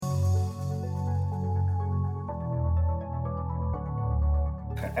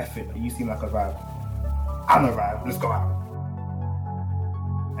an effort. You seem like a vibe. I'm a vibe. Let's go out.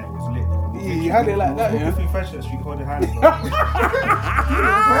 And it was lit. Yeah, you had it like that, yeah? Walking through Friendship Street, holding hands.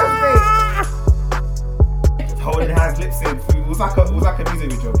 Holding hands, lip sync. It was like a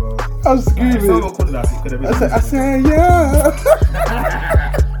music video, bro. I was screaming. If someone called it that, it could have been. I said, yeah.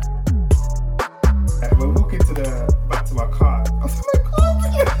 And we're walking back to my car. I was like,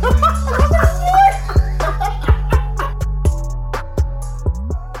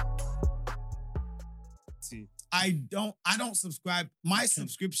 I don't subscribe. My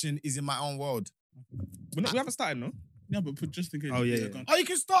subscription is in my own world. We haven't started, no? Yeah, but put just in case. Oh, yeah. Oh, you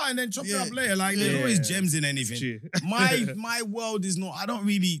can start and then chop it up later. Like, there's always gems in anything. My world is not, I don't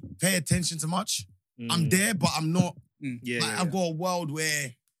really pay attention to much. I'm there, but I'm not. I've got a world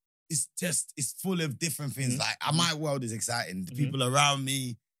where it's full of different things. Like, my world is exciting. The people around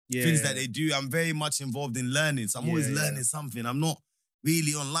me, things that they do, I'm very much involved in learning. So I'm always learning something. I'm not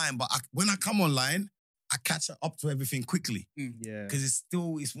really online, but when I come online, I catch up to everything quickly. Because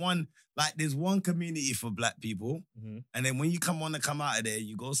there's one community for black people. And then when you come out of there,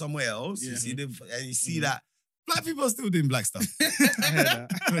 you go somewhere else, you see you see that black people are still doing black stuff. I hear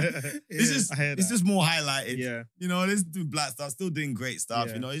that. It's just more highlighted. Yeah. You know, let's do black stuff, still doing great stuff.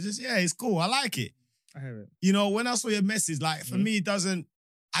 Yeah. You know, it's just, it's cool. I like it. I hear it. You know, when I saw your message, like for me,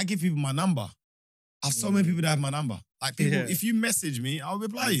 I give people my number. I have so many people that have my number. Like people, if you message me, I'll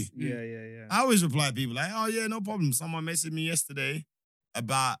reply you. Yeah. I always reply people like, oh yeah, no problem. Someone messaged me yesterday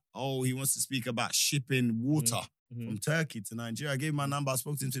about, he wants to speak about shipping water from Turkey to Nigeria. I gave him my number. I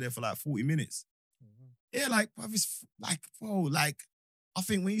spoke to him today for like 40 minutes. Yeah, like, it's like, bro, like, I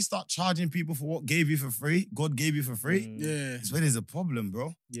think when you start charging people for what gave you for free, God gave you for free, it's when there's a problem,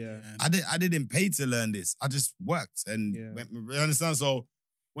 bro. Yeah. I didn't pay to learn this. I just worked and you understand? So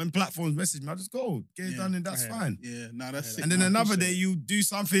when platforms message me, I just go, get it done and that's fine. Yeah, no, that's sick. And then another day you do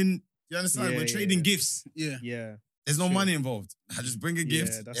something, you understand? We're trading gifts. Yeah. There's no money involved. I just bring a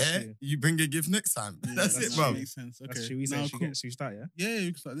gift. Yeah, that's true. You bring a gift next time. That's it, bro. Makes sense. Okay. That's true. We No, cool. should we start, yeah? Yeah,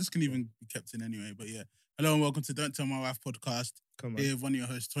 you can start. This can even be kept in anyway, but yeah. Hello and welcome to Don't Tell My Wife podcast. Come on. Here with one of your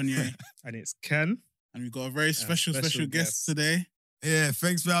hosts, Tonye. And it's Ken. And we've got a very special guest today. Yeah,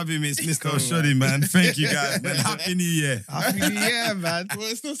 thanks for having me. It's Mr. Oshodi, man. Thank you, guys, man. Happy New Year. Happy New Year, man. Well,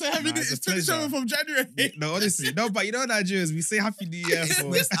 it's still say Happy New Year. It's 27th of January. No, honestly. No, but you know Nigerians, we say Happy New Year for...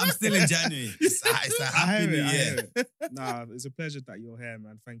 I'm still in January. It's a Happy New Year. Nah, it's a pleasure that you're here,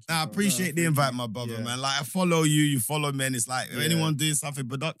 man. Thank you. I appreciate the invite, my brother, man. Like, I follow you, you follow me, and it's like, if anyone doing something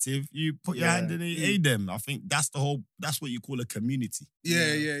productive, you put your hand in it, aid them. I think that's what you call a community.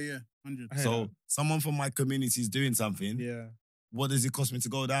 Yeah. 100%. So, someone from my community is doing something. Yeah. What does it cost me to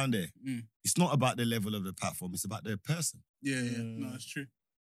go down there? It's not about the level of the platform. It's about the person. Yeah. No, it's true.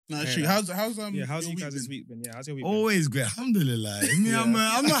 No, it's true. How's how's your you guys this week been? Yeah, how's your week been? Always great. Alhamdulillah. I mean, I'm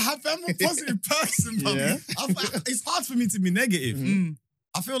a happy, I'm a positive person, but it's hard for me to be negative.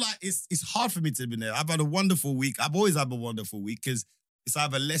 I feel like it's hard for me to be negative. I've had a wonderful week. I've always had a wonderful week because it's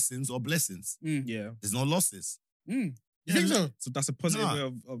either lessons or blessings. Yeah. There's no losses. You think so? So that's a positive way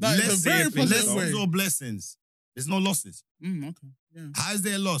of It's a very positive way. Lessons or blessings. There's no losses. Okay. Yeah. How is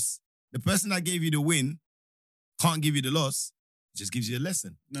there a loss? The person that gave you the win can't give you the loss. It just gives you a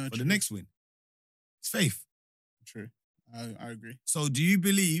lesson for the next win. It's faith. True. I agree. So do you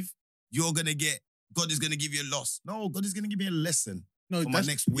believe God is going to give you a loss? No, God is going to give me a lesson for my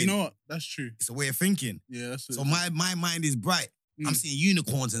next win. You know what? That's true. It's a way of thinking. Yeah, that's So my mind is bright. I'm seeing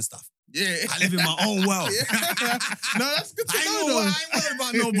unicorns and stuff. Yeah. I live in my own world. No, that's good to know. I ain't worried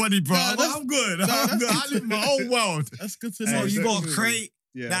about nobody, bro. I'm good. I'm good. I live in my own world. That's good to know. So you got to create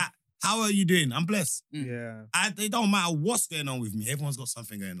that. How are you doing? I'm blessed. Yeah. It don't matter what's going on with me. Everyone's got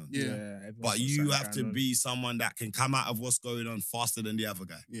something going on. Yeah. But you have to be someone that can come out of what's going on faster than the other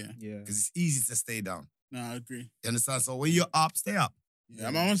guy. Yeah. Because it's easy to stay down. No, I agree. You understand? So when you're up, stay up. Yeah,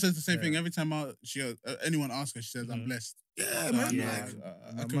 my mom says the same thing every time anyone asks her. She says, "I'm blessed." Yeah, man.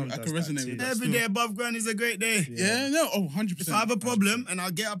 I can resonate with that. Every day above ground is a great day. Yeah, no, 100%. If I have a problem and I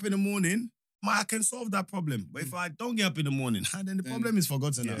get up in the morning, I can solve that problem. But if I don't get up in the morning, then the problem is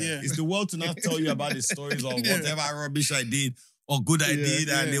forgotten now. Yeah. It's the world to now tell you about the stories or whatever rubbish I did or good I did,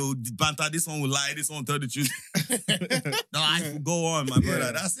 and they will banter. This one will lie, this one will tell the truth. No, I will go on, my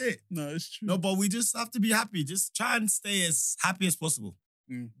brother. That's it. No, it's true. No, but we just have to be happy. Just try and stay as happy as possible.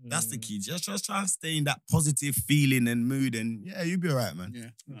 That's the key. Just try and stay in that positive feeling and mood, and you'll be all right, man.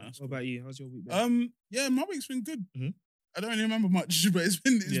 Yeah. No, what about you? How's your week been? Yeah, my week's been good. I don't really remember much, but it's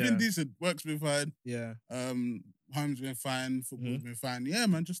been decent. Work's been fine. Yeah. Home's been fine. Football's been fine. Yeah,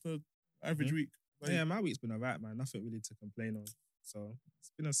 man, just an average week. But yeah, my week's been alright, man. Nothing really to complain on. So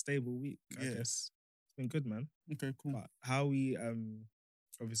it's been a stable week, I guess. It's been good, man. Okay, cool. But how we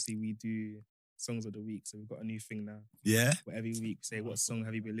obviously we do songs of the week, so we've got a new thing now. Yeah. Where every week say what song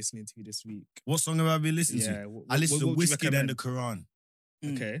have you been listening to this week? What song have I been listening to? I listen to Wizkid and the Quran.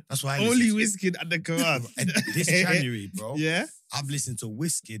 Okay. That's why I only listen to. Wizkid and the Quran. This January, bro. Yeah. I've listened to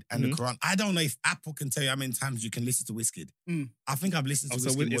Wizkid and the Quran. I don't know if Apple can tell you how many times you can listen to Wizkid. I think I've listened to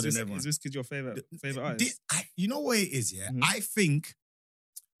Wizkid more than everyone. Is Wizkid your favorite artist? You know what it is, yeah? I think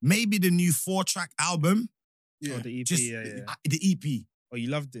maybe the new 4-track album. Yeah. The EP, the EP. Oh, you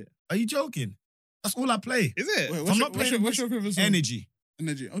loved it? Are you joking? That's all I play. Is it? Wait, what's your favorite song? Energy.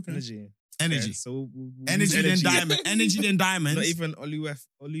 Okay. Energy. Okay, so Energy then Diamond. Energy then Diamonds. Not even Olu.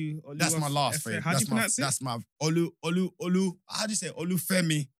 That's my last favorite. How do you pronounce it? That's my Olu. How do you say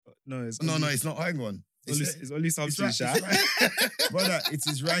Olufemi? No, it's not. Hang on. It's Olu something, Brother, it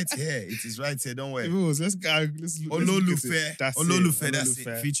is right here. It is right here. Don't worry. Let's go. Ololufe. That's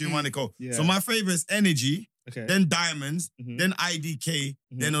it. Featuring Monaco. Yeah. So my favorite is Energy. Okay. Then Diamonds. Then IDK.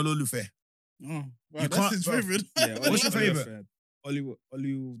 Then Ololufe. Oh, wow, that's his favorite. Yeah, what's your favorite? Olu.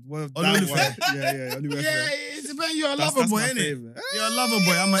 Ololufe. Yeah, Olu. Yeah, it's about you're a lover boy, innit? You're a lover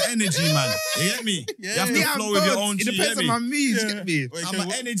boy. I'm an energy man. You get me? Yeah, you have to flow with your own It shit. depends on my moods, get me? Wait, I'm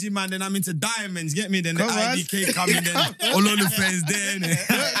an energy man, then I'm into diamonds, get me? Then the Come on. IDK coming, then Ololufe is there.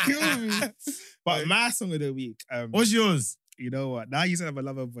 Kill me. But my song of the week. What's yours? You know what? Now you said I'm a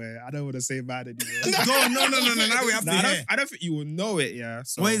lover boy. I don't want to say bad anymore. No. Now we have to hear. I don't think you will know it, yeah.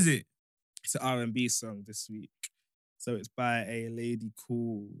 So What is it? it's an R&B song this week. So it's by a lady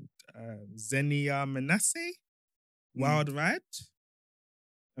called Zenia Manasseh. Wild Ride.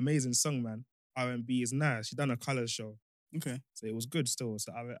 Amazing song, man. R&B is nice. She done a colour show. Okay. So it was good still.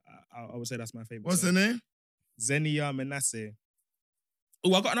 So I would say that's my favourite What's song. her name? Zenia Manasseh.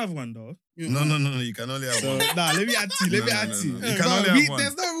 Oh, I got another one though. No. You can only have So, one. nah, let me add two. Let me add two. You can only have one.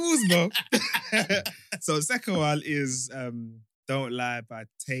 There's no rules, bro. So the second one is Don't Lie by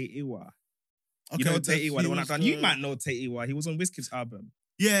Tay Iwa. You know Tay Iwa, the one I've done. You might know Tay Iwa. He was on Wizkid's album.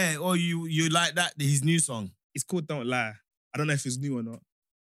 Yeah, or you like that, his new song. It's called Don't Lie. I don't know if it's new or not.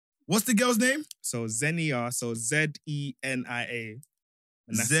 What's the girl's name? So Zenia, so Zenia.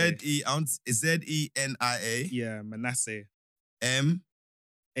 Zenia. Yeah, Manasseh. M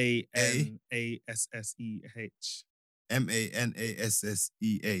Manasseh. Manasseh.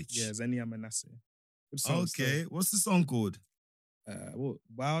 Yeah, Zenia Manasseh. Good song, Okay, what's the song called?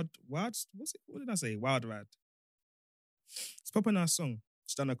 Wild. What's it? What did I say? Wild Ride. It's a proper nice song.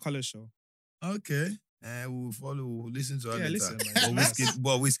 She's done a colour show. Okay. We'll listen to her later. Listen, man.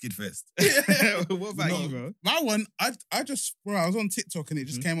 Wizkid first. What about you, bro? My one, I just, bro, I was on TikTok and it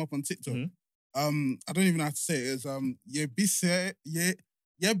just came up on TikTok. I don't even know how to say it. It's Yebisa,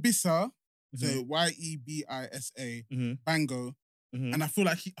 so Yebisa, Bango. And I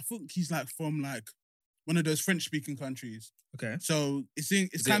think he's like from like one of those French speaking countries. Okay. So it's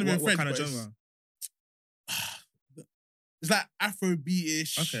kind of in French. What kind of genre? It's like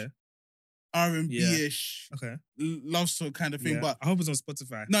Afrobeat-ish. Okay. R&B-ish. Okay. Love song kind of thing. Yeah. But I hope it's on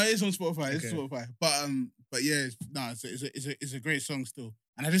Spotify. no, it is on Spotify. It's Okay. Spotify. But yeah, it's a great song still.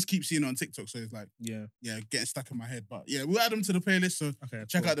 And I just keep seeing it on TikTok, so it's like Yeah. getting stuck in my head. But yeah, we'll add them to the playlist. So Okay.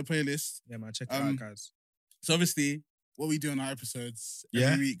 check cool. out the playlist. Yeah, man. Check it out, guys. So obviously, what we do on our episodes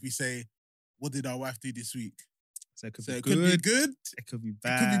every week, we say, "What did our wife do this week?" So it could So be it good. could be good. It could be It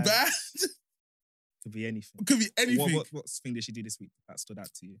bad. could be bad. It could be anything. It could be anything. What thing did she do this week that stood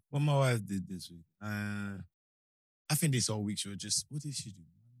out to you? What my wife did this week. I think this whole week she was just, what did she do?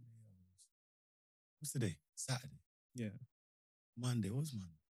 What's today? Saturday. Yeah. Monday. What's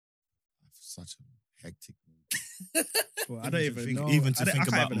Monday? Such a hectic week. Well, I don't even know. Even to think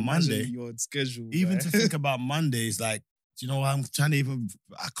about Monday. Your schedule. Even to think about Monday is like, do you know what? I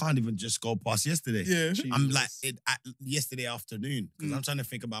can't even just go past yesterday. Yeah. I'm like, yesterday afternoon, because I'm trying to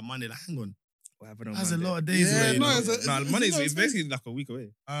think about Monday. Like, hang on. What happened on That's Monday? a lot of days Yeah, away. no, you know? Monday is basically like a week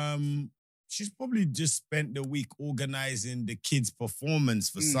away. She's probably just spent the week organizing the kids' performance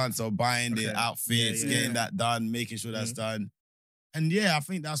for Sun, so buying the outfits, getting that done, making sure that's done. And yeah, I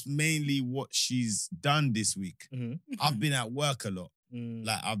think that's mainly what she's done this week. I've been at work a lot.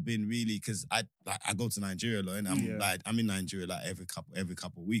 Like I've been really, because I go to Nigeria a lot, and I'm in Nigeria like every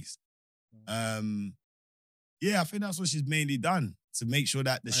couple of weeks. Yeah, I think that's what she's mainly done to make sure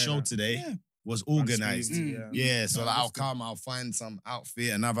that the show today was organized. So like, I'll come, I'll find some outfit,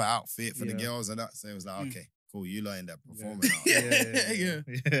 another outfit for the girls, and that. So it was like, okay, cool, you lot in that performance. Yeah.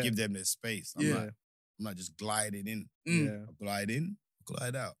 Give them the space. I'm not just gliding in. I glide in,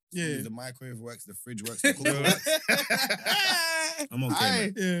 glide out. The microwave works, the fridge works, the cooker works. I'm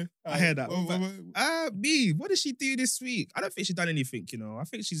okay. I heard that. Me, what did she do this week? I don't think she's done anything, you know. I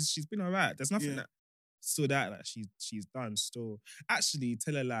think she's been alright. There's nothing that stood out that she's done still. Actually,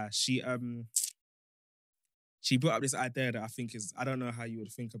 tell a lie. She brought up this idea that I think is, I don't know how you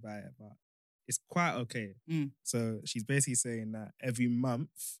would think about it, but it's quite okay. So she's basically saying that every month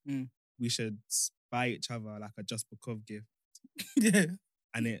we should buy each other like a just because gift. Yeah.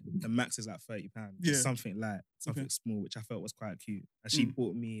 And the max is like £30. Yeah. Something small, which I felt was quite cute. And she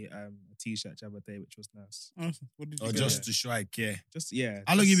bought me a t-shirt the other day, which was nice. Awesome. What did you Or get? just to strike, yeah.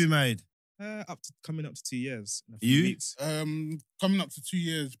 How long you been married? Coming up to 2 years. in a few You? weeks. Coming up to 2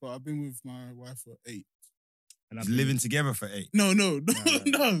 years, but I've been with my wife for 8. And I've Living together for 8. No.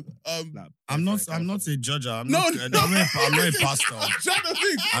 Like, I'm not a judge. I'm not a pastor. Shut the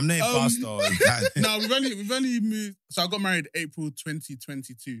thing. I'm not a pastor. No, we've only moved. So I got married April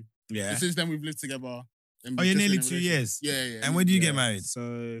 2022. Yeah. And since then we've lived together. Oh, you're nearly 2 years. Yeah. And when did you get married?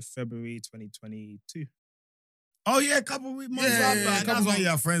 So February 2022. Oh yeah, a couple of months after. That's why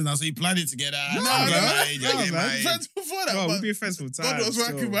you're friends now. So you planned it together. No, You're getting married. Friends before that. Well, but we've been friends for time. God was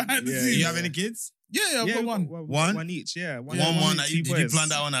working behind the Do scenes. you have any kids? Yeah, I've got one. One each, yeah. One. Did you plan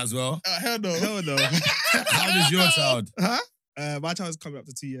that one as well? Hell no. Hell no. How old is your child? Huh? My child's coming up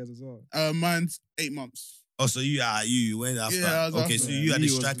to 2 years as well. Mine's 8 months. Oh, so you went after. Yeah, I was okay, after. so you had the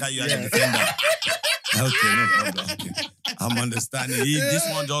He was- striker, you had yeah. the defender. Okay, no problem. Okay. I'm understanding. This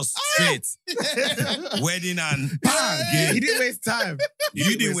one just straight. Wedding and bang. He didn't waste time.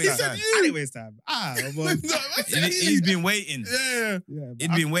 You didn't waste time. I didn't waste time. But He's been waiting. Yeah.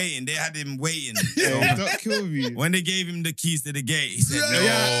 He'd been waiting. They had him waiting. yeah, So don't kill me. when they gave him the keys to the gate, he said,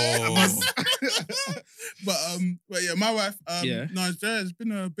 Yeah. no. But yeah, my wife. Yeah. No, it's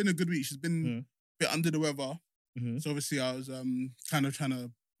been a good week. She's been a bit under the weather. Mhm. So obviously I was kind of trying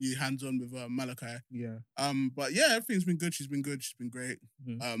to be hands on with Malachi. Yeah. But yeah, everything's been good. She's been good. She's been great.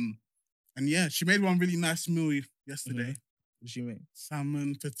 Mhm. And yeah, she made one really nice meal yesterday. What did you make?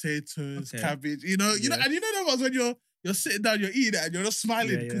 Salmon, potatoes, Okay. cabbage. You know, Yeah. and you know that was when you're sitting down, you're eating it, and you're just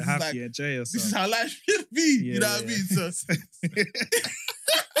smiling Yeah, because yeah. it's Happy, like enjoy yourself. this is how life should be. Yeah, you know what I yeah. mean? So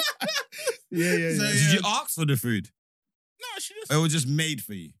yeah. So, yeah. Did you ask for the food? no, she just Or it was just made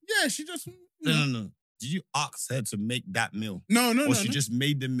for you? she just No. Did you ask her to make that meal? no. Or she just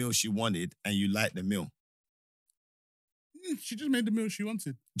made the meal she wanted and you liked the meal? She just made the meal she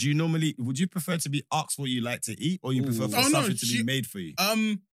wanted. Would you prefer to be asked what you like to eat or you prefer Ooh. for Oh, no, something to be she- made for you?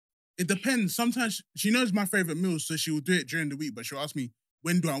 It depends. Sometimes she knows my favorite meals, so she will do it during the week, but she'll ask me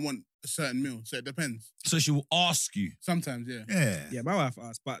when do I want a certain meal. So it depends. So she will ask you. Sometimes, yeah. Yeah. Yeah, my wife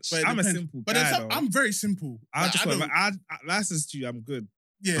asked, but But it I'm a depends. simple But guy. though. I'm very simple. I Like, just I want don't- I license to you. I'm good.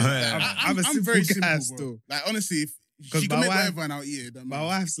 yeah. Yeah. like, I'm a simple very guy simple, bro. still. Like honestly, if 'Cause she my can make wife- whatever and I'll eat it. it don't My matter.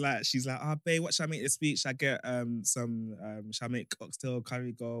 wife's like, she's like, oh, babe, what should I make this week? Should I get shall I make oxtail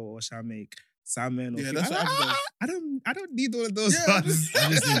curry go or shall I make salmon? Or Yeah, thing? that's I'm what like, I've done. I don't need all of those Yeah, I ones. I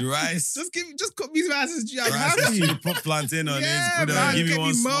just need rice. just cook me rice and stew. I'm Rice and happy. stew, put plantain on Yeah, it. man, Give me get one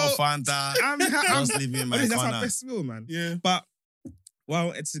me small milk. Fanta. I'm Just leave me in my Honestly, that's our corner. best meal, man. Yeah. But what I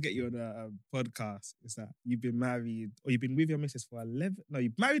wanted to get you on a podcast is that you've been married or you've been with your missus for 11. No,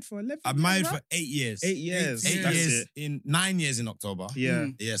 you've married for 11. I'm years, married right? for 8 years. 8 years. 8 That's years it. 9 years in October. Yeah.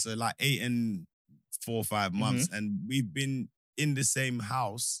 Mm. Yeah, so like 8 and 4 or 5 months. And we've been in the same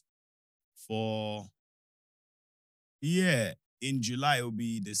house for, in July it will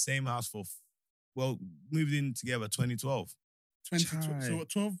be the same house for, moved in together 2012. 20, so what,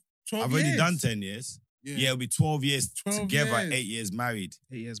 12 I've already years? done 10 years. Yeah, it'll be 12 years 12 together, years. 8 years married.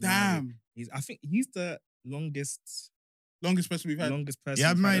 8 years married. Damn. I think he's the longest Longest person we've had. person. Yeah,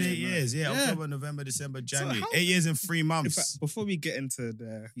 I've we've had married ever 8 years. Yeah, Yeah. October, November, December, January. how- 8 years and 3 In months. fact, before we get into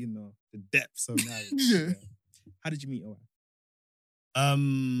the depths of marriage, Yeah. how did you meet your wife?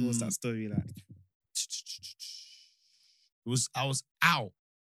 Um, What was that story like? I was out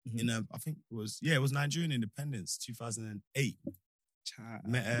Mhm. in I think it was Nigerian Independence, 2008. Child.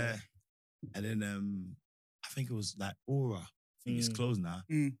 Met her, and then I think it was like Aura. I think it's closed now.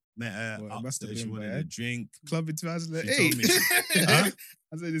 Mm. Met her. Well, it up must have there, she been, wanted boy. a drink. Club in She told 2008. me. Huh?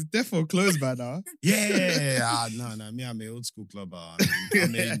 I said it's definitely closed by now. Yeah, no, me, I'm an old school clubber.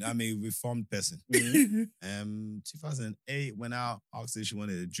 I'm a reformed person. 2008 went out, asked her if she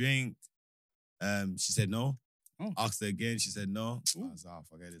wanted a drink. She said no. Oh. Asked her again, she said no. I was like,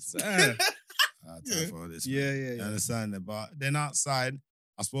 forget this. one. Yeah, Time for all this. man. yeah, You yeah. understand that? But then outside,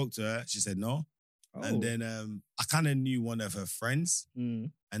 I spoke to her. She said no. Oh. And then I kind of knew one of her friends.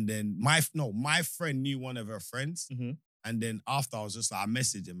 Mm. And then my friend knew one of her friends. Mhm. And then after I was just like, I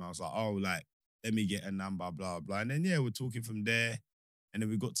messaged him. I was like, oh, like, let me get a number, blah, blah. And then, we're talking from there. And then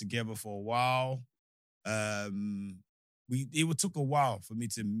we got together for a while. It took a while for me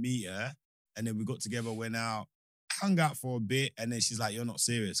to meet her. And then we got together, went out, hung out for a bit, and then she's like, "You're not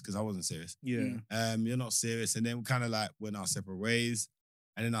serious," because I wasn't serious. Yeah. You're not serious, and then we kind of like went our separate ways,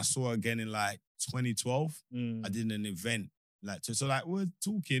 and then I saw her again in like 2012. I did an event like so like we're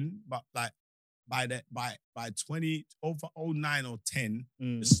talking, but like by 20 over 09 or 10,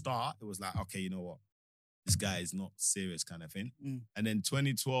 the start, it was like, okay, you know what? This guy is not serious kind of thing. And then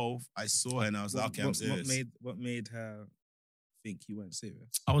 2012, I saw her and I was like, okay, I'm serious. What made her think you weren't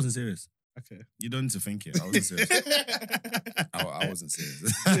serious? I wasn't serious. Okay. You don't need to think it. I wasn't serious. I wasn't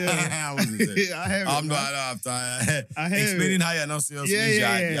serious. Yeah. I wasn't serious. I hear it. I'm not after I hear explaining how you're not serious.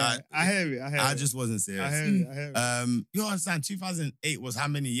 Yeah. I hear it. I just wasn't serious. I hear it. You understand, 2008 was how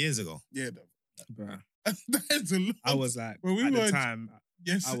many years ago? Yeah, Bruh. that's a lot. I was like, Well, we at were- the time,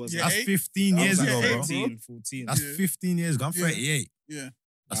 Yes, I was- yeah, That's eight? 15 I years was ago, like bro. 14. That's Yeah. 15 years ago. I'm Yeah. 38. Yeah,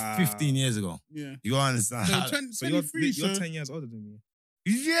 That's Wow. 15 years ago. yeah. You understand? So How- 20, So you're 23, you're so 10 years older than me.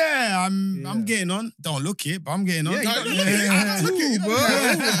 Yeah, I'm Yeah. getting on. Don't look it, but I'm getting on. Yeah, you No, don't you look look it. I look it, you Cool, know,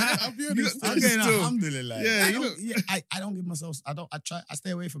 bro. I'll be honest. I'm getting Still. alhamdulillah. Yeah, I you don't, look- I don't give myself. I stay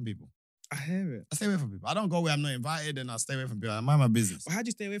away from people. I hear it. I stay away from people. I don't go where I'm not invited, and I stay away from people. I mind my business. But how do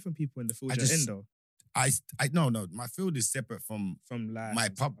you stay away from people in the field I you're just- in though? No. My field is separate from From life.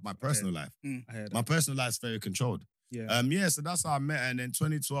 my personal life. I heard My personal life is very controlled. Yeah. So that's how I met her. And then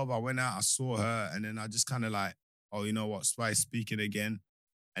 2012, I went out, I saw her, and then I just kind of like, oh, you know what, Spice speaking again.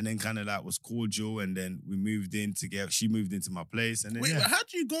 And then kind of like was cordial, and then we moved in together. She moved into my place, and then Wait, yeah. how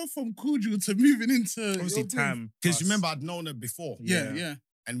do you go from cordial to moving into Obviously your place? time. Because passed. remember, I'd known her before. Yeah, yeah.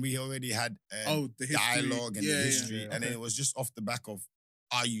 And we already had The history. dialogue and Yeah, the yeah, history. yeah, And then okay. it was just off the back of,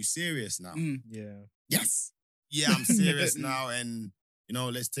 are you serious now? Yeah. Yes. Yeah, I'm serious now. And, you know,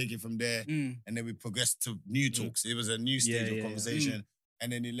 let's take it from there. Mm. And then we progressed to new talks. It was a new stage Yeah, of yeah. conversation.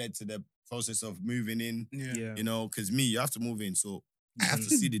 And then it led to the process of moving in. Yeah. Yeah. You know, because me, you have to move in. So I have to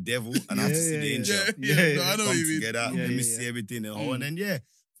see the devil and I have to Yeah, see the yeah, angel. Yeah, Yeah, no, I know what Come you mean. together. Yeah, Let me yeah, see yeah. everything in a whole. Mm. And then, yeah,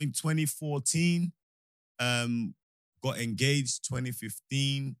 I think 2014, got engaged.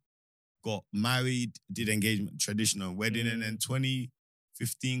 2015, got married, did engagement, traditional wedding. And then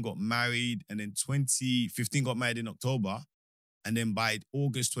 2015 got married. And then 2015 got married in October. And then by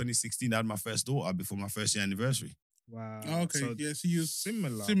August 2016, I had my first daughter before my first year anniversary. Wow. Oh, okay, So yeah, so you're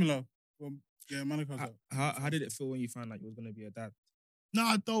similar. Similar. Well, yeah, Monica's How, up. how did it feel when you found out you was gonna be a dad? No,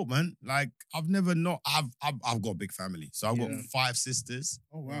 I don't, man. Like, I've never not. I've got a big family. So I've got Yeah. 5 sisters.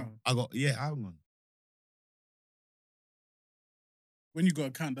 Oh, wow. I got, hang on. When you got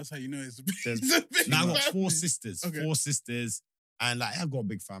a count, that's how you know it's a big, There's- it's a big Now I got family. 4 sisters. Okay. 4 sisters. And like, I've got a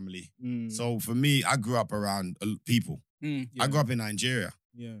big family. Mm, So for me, I grew up around people. Mm. yeah. I grew up in Nigeria.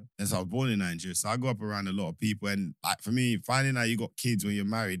 Yeah. And so I was born in Nigeria. So I grew up around a lot of people. And like for me, finding out you got kids when you're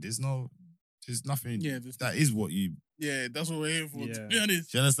married, there's nothing. Yeah, That is what you. yeah, that's what we're here for, to Yeah. be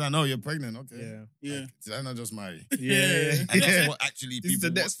honest. Do you understand? Oh, you're pregnant. Okay. Yeah. Yeah. Like, did I not just marry? Yeah. And that's what actually This is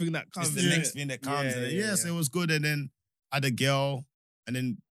people the next thing that It's comes. the Yeah. next thing that comes. Yeah, And then, yeah, so yeah. it was good. And then I had a girl, and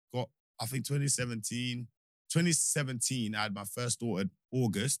then got, I think 2017, I had my first daughter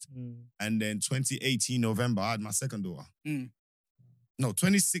August. Mm. And then 2018, November, I had my second daughter. Mm. No,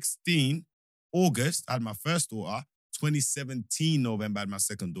 2016, August, I had my first daughter. 2017, November, I had my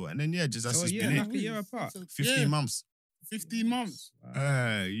second daughter. And then, yeah, just that's So just yeah, been like it. a year apart. So, 15 yeah, months. 15 months.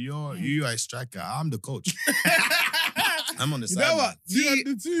 You are a striker. I'm the coach. I'm on the You side. know what? You had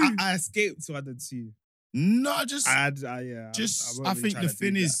the two. I escaped to other two. No, just I had, yeah. just wasn't I really think trying the to do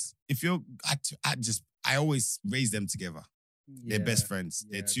thing that. is, if you're, I always raise them together. They're Yeah. best friends.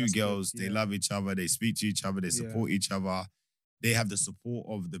 They're Yeah, 2 that's good. girls. They Yeah. love each other. They speak to each other. They Yeah. support each other. They have the support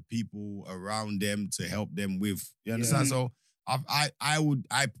of the people around them to help them with. You understand? Yeah. So I've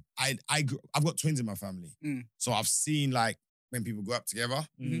got twins in my family. Mm. So I've seen like when people grow up together,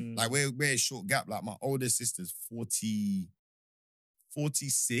 Mm. like we're a short gap. Like my older sister's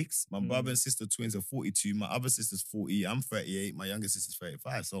 46. My brother and sister twins are 42. My other sister's 40. I'm 38. My younger sister's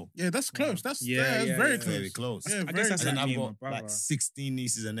 35. So Yeah, that's close. That's Yeah, yeah, very yeah. close. very close. Yeah, I very guess that's And then like I've me and got my brother. like 16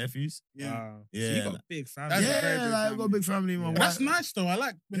 nieces and nephews. Yeah. Wow. Yeah, So you got like- a big family. That's yeah, a very big like, I've got a big family. My Yeah. wife. But that's nice though. I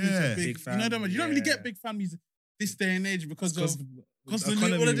like when it's Yeah. a big, Big you know, family, you don't really yeah. get big families this day and age because of constantly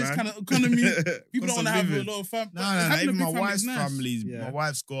economy, all of this man. kind of economy. People Cost don't want to of have a living. lot of family. No, even my wife's nice. family. Yeah. My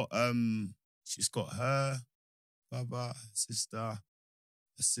wife's got she's got her brother, her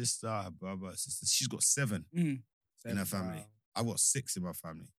sister, her brother, her sister. She's got 7 Mm. in her family. Wow. I've got 6 in my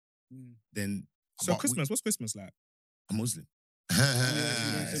family. Mm. Then So but Christmas, what's Christmas like? I'm Muslim. you don't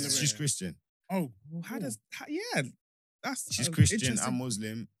She's celebrate. Christian. Oh, Well, yeah, that's She's Christian. interesting. I'm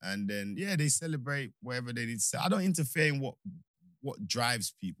Muslim, and then they celebrate whatever they need to say. I don't interfere in what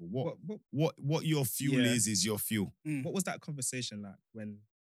drives people. What your fuel Yeah. is your fuel. What was that conversation like when,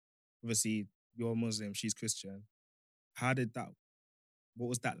 obviously, you're Muslim, she's Christian? How did that? What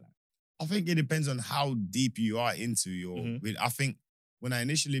was that like? I think it depends on how deep you are into your. I think when I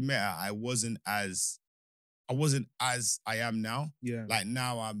initially met her, I wasn't as I am now. Yeah. Like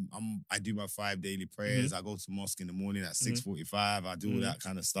now I do my 5 daily prayers. I go to mosque in the morning at 6:45. I do all that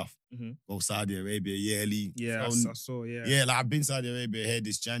kind of stuff. Go Saudi Arabia yearly. Yeah, So, I saw, yeah. Yeah, like I've been Saudi Arabia here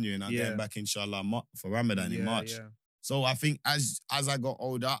this January and I'm getting back inshallah for Ramadan in March. Yeah. So I think as I got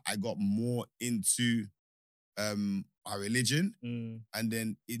older, I got more into our religion. And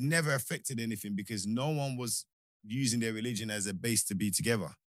then it never affected anything because no one was using their religion as a base to be together.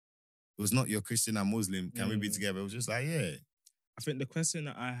 It was not your Christian and Muslim. Can we be together? It was just like, yeah. I think the question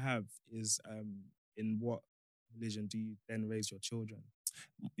that I have is, in what religion do you then raise your children?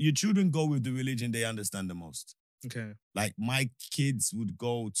 Your children go with the religion they understand the most. Okay. Like my kids would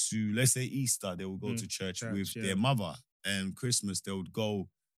go to, let's say Easter, they would go to church with their mother. And Christmas, they would go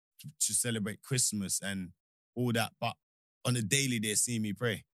to celebrate Christmas and all that. But on a daily, they're seeing me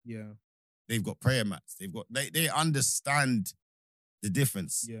pray. Yeah. They've got prayer mats. They understand the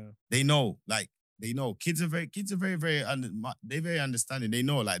difference. Yeah. They know. Kids are very, they're very understanding. They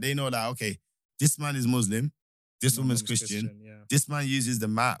know, okay, this man is Muslim, this woman's Christian. Yeah. This man uses the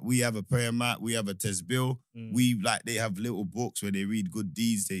mat. We have a prayer mat. We have a tasbih. They have little books where they read good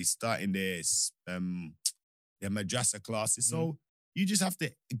deeds. They start in their madrasa classes. So you just have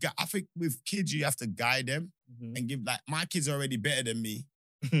to, I think with kids, you have to guide them and give, my kids are already better than me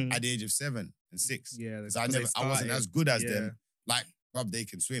at the age of 7 and 6. Yeah. I wasn't as good as them. Like, bruv, they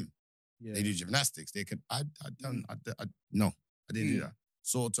can swim. Yeah. They do gymnastics. They can, no, I didn't do that.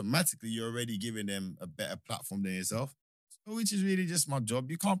 So automatically, you're already giving them a better platform than yourself, which is really just my job.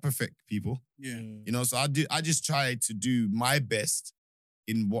 You can't perfect people. Yeah. You know, so I just try to do my best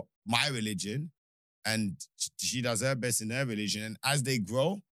in what my religion, and she does her best in her religion. And as they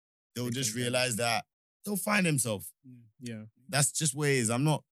grow, they'll just realize that they'll find themselves. Yeah. That's just where it is.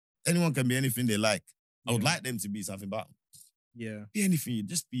 Anyone can be anything they like. I would like them to be something, but be anything, you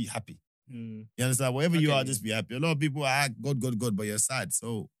just be happy. You understand? Whatever you are, just be happy. A lot of people are God, but you're sad.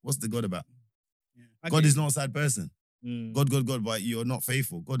 So what's the God about? Yeah. God is not a sad person. God, but you're not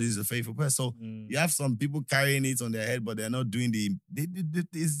faithful. God is a faithful person. So you have some people carrying it on their head, but they're not doing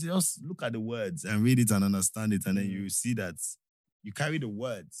it's just look at the words and read it and understand it, and then you see that you carry the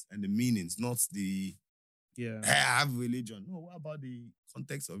words and the meanings, not the hey, I have religion. No, what about the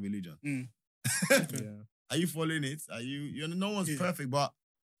context of religion? Are you following it? No one's perfect, but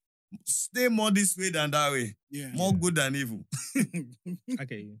stay more this way than that way. Yeah. More good than evil. I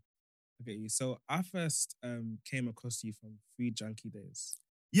get you. So I first came across you from Food Junkie days.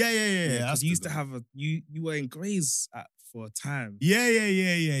 Yeah. You used to have you were in Grays for a time.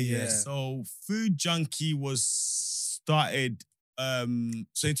 Yeah. So Food Junkie was started. So in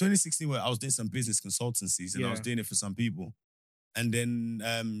 2016, where I was doing some business consultancies and I was doing it for some people. And then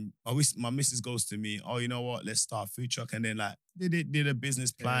my missus goes to me, oh, you know what? Let's start a food truck. And then did a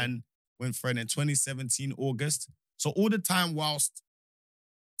business plan, went for it in 2017, August. So all the time whilst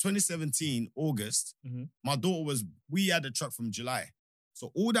 2017, August, my daughter we had a truck from July.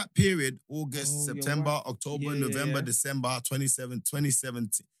 So all that period, August, September, October, November, December,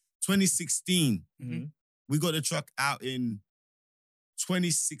 2016, we got the truck out in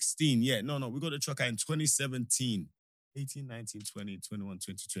 2016. We got the truck out in 2017. 18, 19, 20, 21,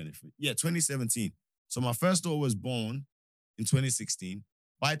 22, 23. Yeah, 2017. So my first daughter was born in 2016.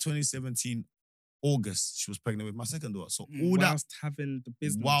 By 2017, August, she was pregnant with my second daughter. So all whilst having the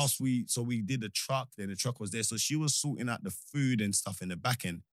business. We did the truck, then the truck was there. So she was sorting out the food and stuff in the back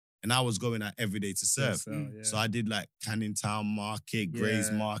end. And I was going out every day to serve. So I did Canning Town Market,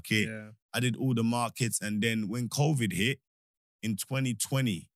 Grays Market. Yeah. I did all the markets. And then when COVID hit in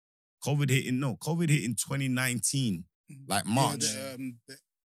 2020, COVID hit in 2019. March.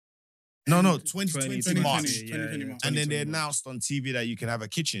 2020 March. 2020 March. And then they announced on TV that you can have a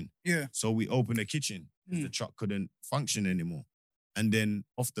kitchen. Yeah. So we opened a kitchen because the truck couldn't function anymore. And then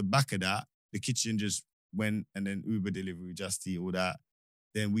off the back of that, the kitchen just went, and then Uber delivery, Just Eat, all that.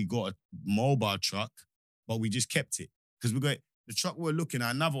 Then we got a mobile truck, but we just kept it because we got the truck we were looking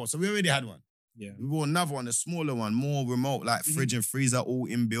at another one. So we already had one. Yeah. We bought another one, a smaller one, more remote, fridge and freezer, all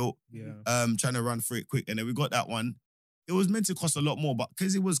inbuilt. Yeah. Trying to run through it quick. And then we got that one. It was meant to cost a lot more, but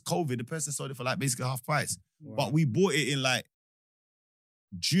because it was COVID, the person sold it for basically half price. Wow. But we bought it in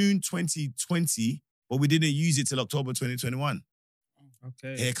June 2020, but we didn't use it till October 2021.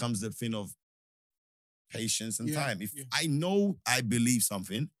 Okay. Here comes the thing of patience and time. If I know I believe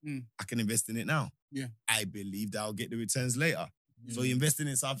something, I can invest in it now. Yeah. I believe that I'll get the returns later. So you're investing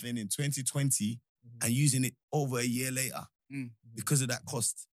in something in 2020 and using it over a year later because of that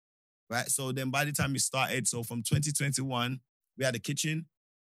cost. right? So then by the time we started, so from 2021, we had a kitchen.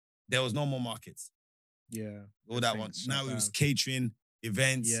 There was no more markets. Yeah. All that one. Now it was catering,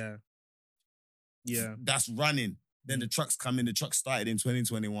 events. Yeah. Yeah. That's running. Then the trucks come in. The trucks started in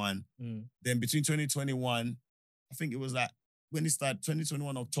 2021. Then between 2021, I think it was like, when it started,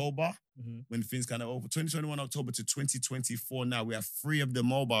 2021 October, when things kind of over. 2021 October to 2024 now, we have 3 of the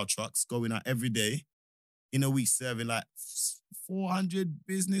mobile trucks going out every day in a week, serving like 400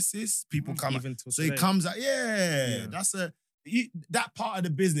 businesses. People come out. So it comes out, that's that part of the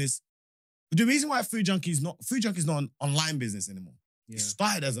business. The reason why Food Junkie is not an online business anymore. Yeah. It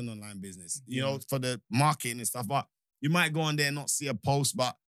started as an online business, you know, for the marketing and stuff. But you might go on there and not see a post,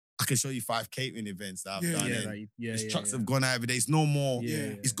 but I can show you 5 catering events that I've done. Trucks have gone out every day. It's no more.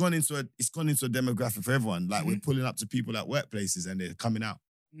 It's gone into a demographic for everyone. Like we're pulling up to people at workplaces and they're coming out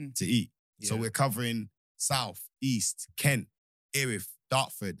to eat. So we're covering South, East, Kent, Erith,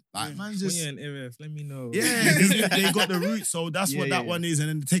 Dartford. Like man, just when you're in Erith, let me know. Yeah, they got the route. So that's what that one is, and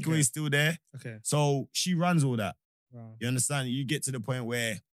then the takeaway is still there. Okay. So she runs all that. Wow. You understand? You get to the point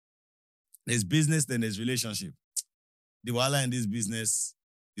where there's business, then there's relationship. The wala in this business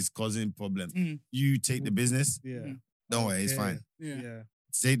is causing problems. You take the business. Don't worry, it's fine.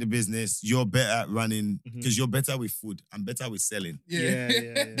 Take the business. You're better at running because you're better with food. I'm better with selling.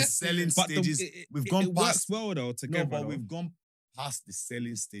 The selling stages. We've gone it past. Works well though together. No, but we've gone past the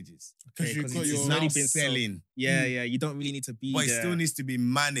selling stages. Because it's now already been selling. You don't really need to be but there. It still needs to be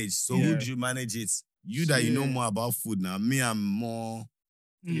managed. So who do you manage it? You that you know more about food now. Me, I'm more.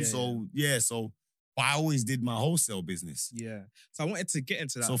 So but I always did my wholesale business. Yeah. So I wanted to get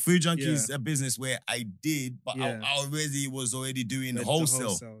into that. So Food Junkie is a business where I did, but I was already doing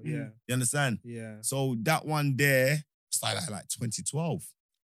wholesale. You understand? Yeah. So that one there started like 2012.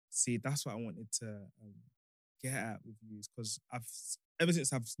 See, that's what I wanted to get at with you, because ever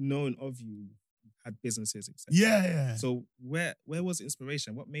since I've known of you, you've had businesses, etc. Yeah. So where was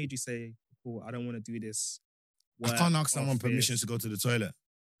inspiration? What made you say, "Oh, I don't want to do this"? I can't ask someone permission to go to the toilet.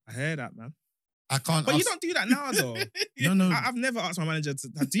 I heard that, man. I can't. But you don't do that now, though. No. I've never asked my manager to.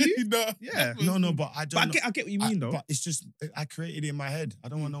 Do you? No. Yeah. No. But I don't. But I get what you mean, though. But it's just I created it in my head. I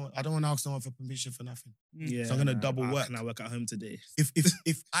don't want to ask someone for permission for nothing. Yeah. So I'm gonna double work. Can I work at home today?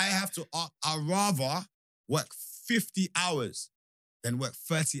 If I have to, I'd rather work 50 hours than work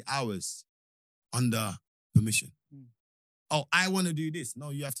 30 hours under permission. Oh, I want to do this.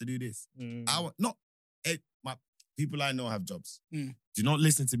 No, you have to do this. My people I know have jobs. Do not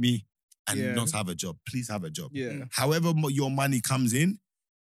listen to me and not have a job. Please have a job. Yeah. However your money comes in,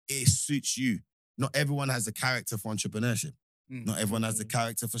 it suits you. Not everyone has the character for entrepreneurship. Not everyone has the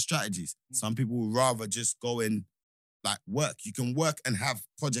character for strategies. Some people would rather just go and like work. You can work and have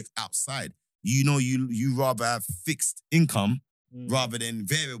projects outside. You know, you rather have fixed income rather than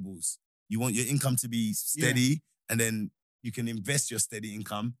variables. You want your income to be steady, and then you can invest your steady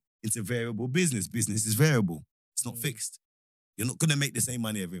income into variable business. Business is variable. It's not fixed. You're not going to make the same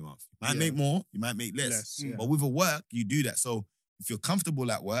money every month. You might make more, you might make less. But with a work, you do that. So if you're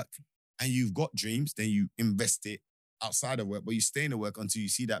comfortable at work and you've got dreams, then you invest it outside of work, but you stay in the work until you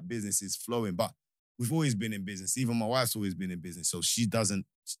see that business is flowing. But we've always been in business. Even my wife's always been in business. So she's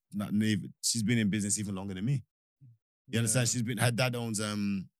been in business even longer than me. You understand? Her dad owns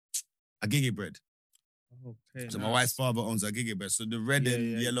Agege bread. Okay. So my wife's father owns Agege bread. So the red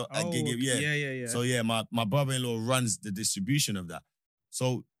and yellow Agege, yeah. So my brother-in-law runs the distribution of that.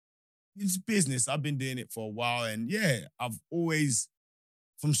 So it's business. I've been doing it for a while, and I've always,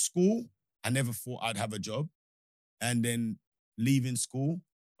 from school, I never thought I'd have a job. And then leaving school,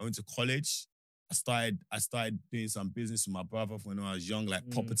 I went to college. I started doing some business with my brother when I was young, like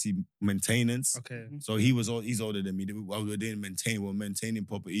property maintenance. Okay. So he's older than me. While we were maintaining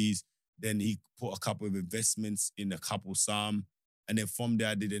properties. Then he put a couple of investments in a couple some. And then from there,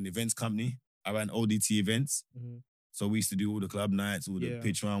 I did an events company. I ran ODT events. So we used to do all the club nights, all the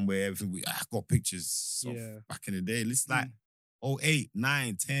pitch round where everything. I got pictures back in the day. It's like 08,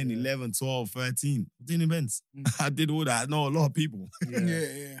 9, 10, 11, 12, 13. Doing events. I did all that. I know a lot of people.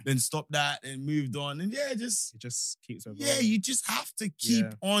 Then stopped that and moved on. And it just keeps on going. You just have to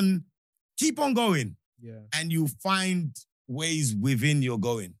keep on going. Yeah. And you find ways within your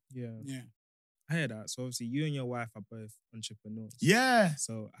going. Yeah. I hear that. So obviously you and your wife are both entrepreneurs. Yeah.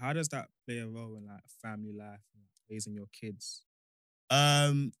 So how does that play a role in like family life and raising your kids?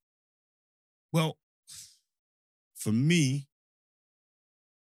 Well, for me,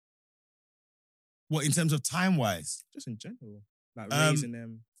 what in terms of time wise? Just in general. Like raising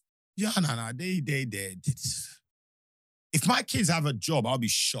them. Yeah, no. They. If my kids have a job, I'll be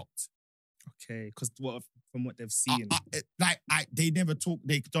shocked. Okay, because from what they've seen. They never talk.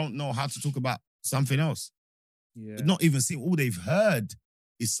 They don't know how to talk about something else. Yeah. Not even seeing. All they've heard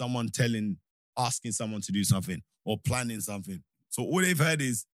is someone asking someone to do something or planning something. So all they've heard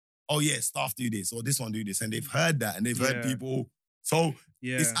is, oh yeah, staff do this or this one do this, and they've heard that and they've heard people. So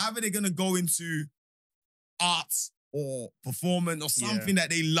it's either they're gonna go into arts or performance or something that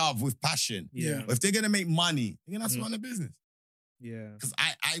they love with passion. Yeah. But if they're gonna make money, they're gonna have to run a business. Yeah. Because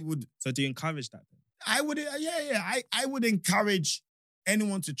I would. So do you encourage that then? I would. I would encourage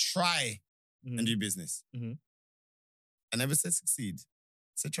anyone to try and do business. Mm-hmm. I never said succeed.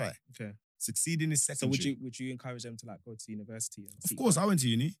 I said try. Okay. Succeeding is secondary. So would you encourage them to like go to university? Of course, I went to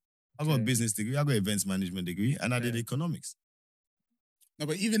uni. I got a business degree. I got an events management degree, and I did economics. No,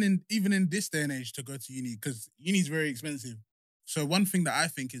 but even in this day and age to go to uni, because uni is very expensive. So one thing that I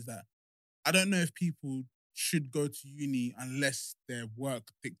think is that I don't know if people should go to uni unless their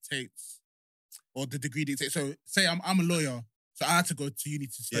work dictates or the degree dictates. So say I'm a lawyer, so I had to go to uni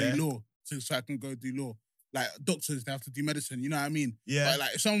to study law, so I can go do law. Like doctors, they have to do medicine. You know what I mean? Yeah. But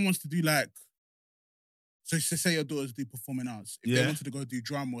like if someone wants to do like, so say your daughters do performing arts, if they wanted to go do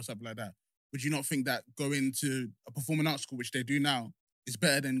drama or something like that, would you not think that going to a performing arts school, which they do now, is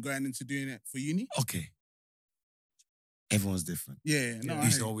better than going into doing it for uni? Okay. Everyone's different. Yeah, no.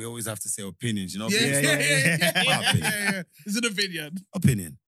 So we always have to say opinions, you know? Yeah. It's an opinion.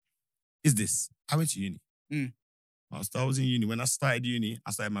 Opinion is this. I went to uni. I was in uni. When I started uni,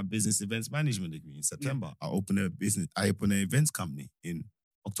 I started my business events management degree in September. I opened an events company in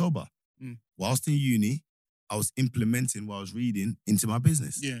October. Whilst in uni, I was implementing what I was reading into my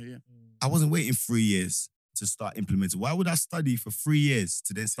business. Yeah. I wasn't waiting 3 years to start implementing. Why would I study for 3 years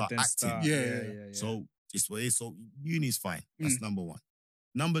to then start acting? Yeah. So this way, so uni is fine. That's number one.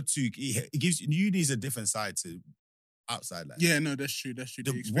 Number two, it gives uni is a different side to outside life. Yeah, no, that's true.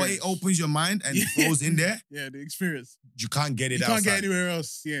 What it opens your mind and goes in there. Yeah, the experience. You can't get it outside. You can't get anywhere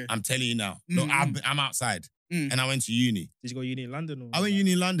else. Yeah. I'm telling you now. No, I'm outside. And I went to uni. Did you go uni in London? I went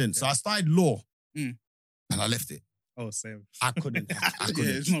uni in London. So I started law. And I left it. Oh, same. I couldn't. Yeah,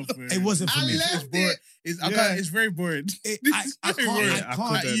 it's not fair. It wasn't for me. It's boring. It's very boring. I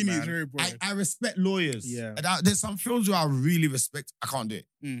can't. Uni is very boring. I respect lawyers. Yeah. There's some fields where I really respect. I can't do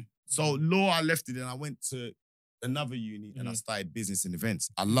it. So law, I left it and I went to another uni and I started business and events.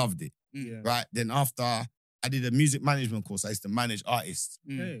 I loved it. Right. Then after I did a music management course, I used to manage artists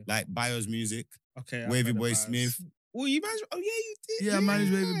like Bio's Music, Wavy Boy Smith. Oh, you managed? Oh, yeah, you did. Yeah, I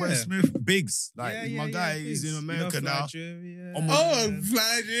managed Wavy Boy Smith. Biggs. Like, my guy is in America now. Flanger. Yeah,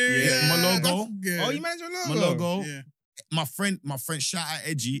 my logo. Oh, you managed your logo? My logo. Yeah. My friend, shout out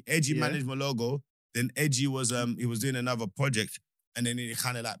Edgy. Edgy managed my logo. Then Edgy was he was doing another project. And then he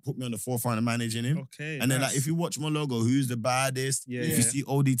kind of like put me on the forefront of managing him. Okay. And then like, if you watch my logo, who's the baddest? Yeah. If you see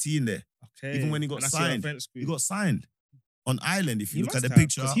ODT in there. Okay. Even when he got signed. He got signed. On Island, if you look at the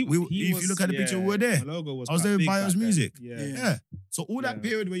picture, if you look at the picture, we were there. I was there with Bio's Music. Yeah. So all that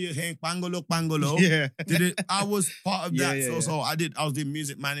period where you're hearing Bangolo, I was part of that. So I was doing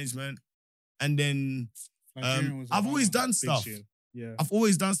music management. And then I've always done stuff. Yeah. I've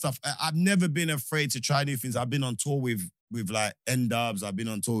always done stuff. I've never been afraid to try new things. I've been on tour with like N-Dubs. I've been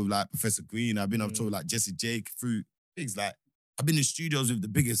on tour with like Professor Green. I've been on tour with like Jesse Jake, Fruit, things like. I've been in studios with the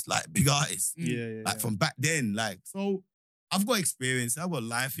biggest, like, big artists. Like from back then, like, so I've got experience, I've got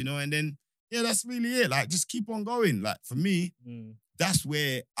life, you know, and then, that's really it. Like, just keep on going. Like, for me, that's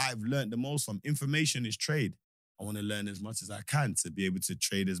where I've learned the most from. Information is trade. I want to learn as much as I can to be able to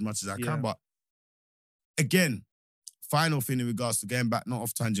trade as much as I can. But again, final thing in regards to going back, not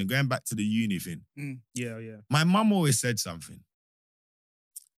off tangent, going back to the uni thing. Yeah. My mum always said something.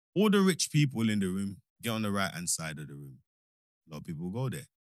 All the rich people in the room, get on the right-hand side of the room. A lot of people go there.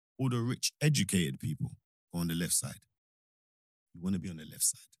 All the rich, educated people go on the left side. You want to be on the left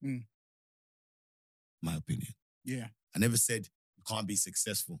side. My opinion. Yeah. I never said you can't be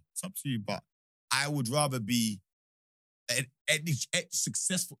successful. It's up to you, but I would rather be a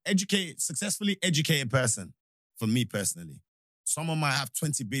successfully educated person for me personally. Someone might have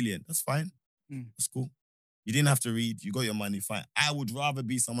 20 billion. That's fine. That's cool. You didn't have to read. You got your money. Fine. I would rather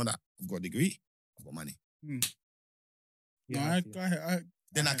be someone that I've got a degree. I've got money.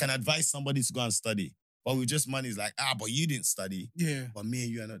 Then I can advise somebody to go and study. But with just money, it's like, but you didn't study. Yeah. But me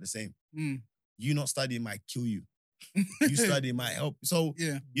and you are not the same. You not studying might kill you. You studying might help. So,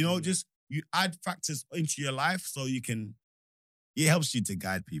 you know, just you add factors into your life so you can, it helps you to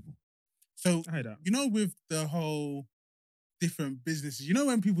guide people. So, you know, with the whole different businesses, you know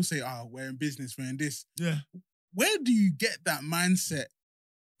when people say, we're in business, we're in this. Yeah. Where do you get that mindset?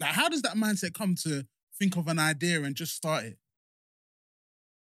 Like, how does that mindset come to think of an idea and just start it?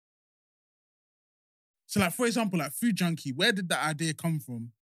 So, like, for example, like Food Junkie, where did that idea come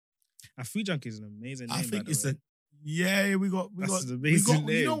from? A Food Junkie is an amazing name. I think by it's the way. we got. That's an amazing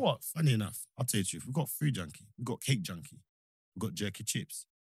You know name. what? Funny enough, I'll tell you the truth. We got Food Junkie, we got Cake Junkie, we got Jerky Chips.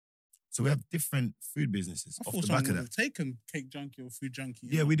 So we have different food businesses I off thought the back someone of would that. have taken Cake Junkie or Food Junkie.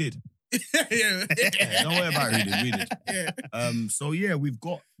 Yeah, we did. yeah. Yeah, don't worry about it. We did. Yeah. So yeah, we've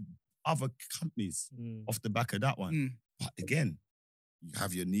got other companies off the back of that one. Mm. But again, you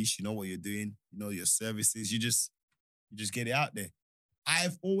have your niche. You know what you're doing. You know your services. You just get it out there.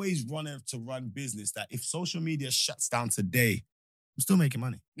 I've always wanted to run business that if social media shuts down today, I'm still making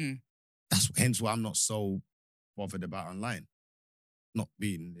money. Mm. That's hence why I'm not so bothered about online. Not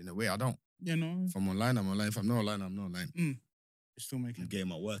being in a way I don't. You know, If I'm online, I'm online. If I'm not online, I'm not online. you're still making. I'm getting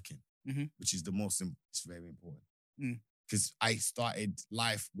my work in, Mhm. which is the most. It's very important Mm. because I started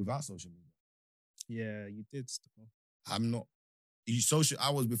life without social media. Yeah, you did still. I'm not. I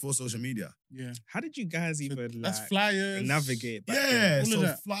was before social media. Yeah. How did you guys even That's like flyers. navigate back Yeah, All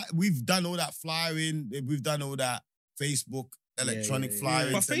of so that. we've done all that flyering. We've done all that Facebook electronic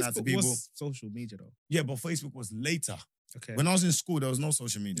flyering. But send out to Facebook people. was social media though. Yeah, but Facebook was later. Okay. When I was in school, there was no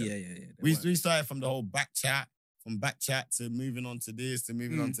social media. yeah. We started from the whole back chat, from back chat to moving on to this, to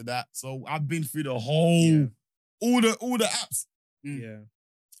moving on to that. So I've been through the whole, all the apps. Yeah.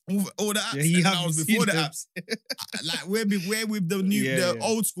 All the apps. Yeah, you and have I was seen before the them. apps. Like we're with the new, the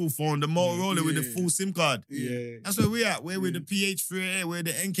old school phone, the Motorola with the full SIM card. Yeah. That's where we at. We're with the PH3, we're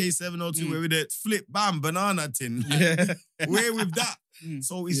the NK702, we're with the flip bam banana tin. Yeah. We're with that. Mm.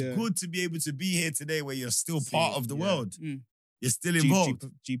 So it's good to be able to be here today where you're still part of the world. Mm. You're still Do involved.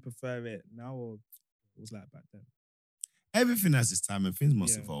 you prefer it now or what was like back then? Everything has its time and things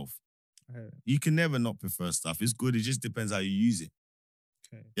must Yeah. evolve. I heard it. You can never not prefer stuff. It's good. It just depends how you use it.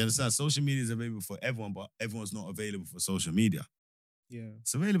 Okay. You understand? Social media is available for everyone, but everyone's not available for social media. Yeah.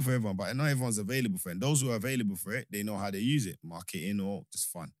 It's available for everyone, but not everyone's available for it. And those who are available for it, they know how they use it. Marketing or just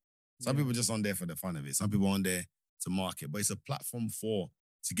fun. Some people are just on there for the fun of it. Some people are on there to market. But it's a platform for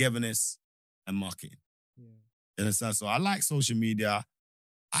togetherness and marketing. Yeah. You understand? So I like social media.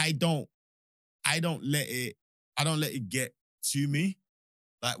 I don't let it get to me.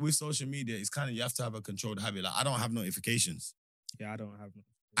 Like with social media, it's kind of, you have to have a controlled habit. Like I don't have notifications. Yeah, I don't have.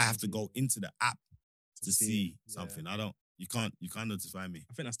 I have to go into the app to see it. something. You can't notify me.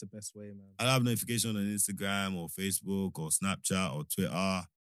 I think that's the best way, man. I don't have notification on Instagram or Facebook or Snapchat or Twitter.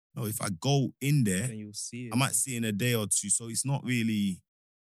 No, if I go in there, Then you'll see it. I might see it in a day or two. So it's not really,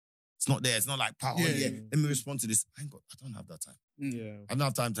 it's not there. It's not like, Yeah. let me respond to this. I don't have that time. Yeah. I don't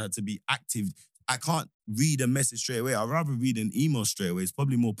have time to be active. I can't read a message straight away. I'd rather read an email straight away. It's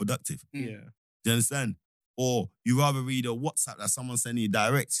probably more productive. Mm. Yeah. Do you understand? Or you rather read a WhatsApp that someone's sending you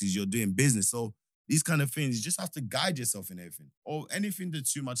direct because you're doing business. So these kind of things, you just have to guide yourself in everything. Or anything that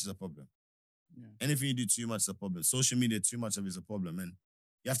too much is a problem. Yeah. Anything you do too much is a problem. Social media, too much of it is a problem. And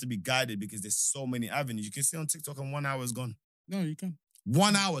you have to be guided because there's so many avenues. You can see on TikTok and 1 hour is gone. No, you can.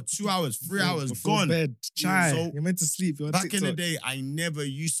 1 hour, 2 hours, 3 hours, Before gone. bed. Chai. So, You're meant to sleep. You're on Back in the TikTok. day, I never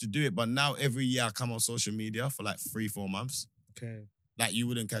used to do it, but now every year I come on social media for like 3-4 months. Okay. Like you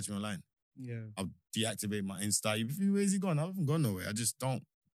wouldn't catch me online. Yeah. I'll deactivate my Insta. Where's he gone? I haven't gone nowhere. I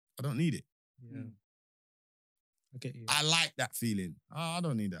don't need it. Yeah. I get you. I like that feeling. Oh, I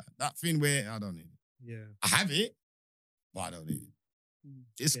don't need that. That thing where I don't need it. Yeah. I have it, but I don't need it.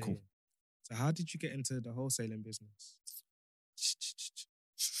 It's Get cool. you. So how did you get into the wholesaling business?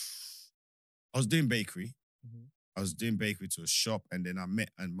 I was doing bakery. Mhm. I was doing bakery to a shop, and then I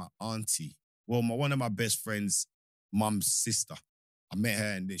met my auntie. Well, one of my best friends' mum's sister. I met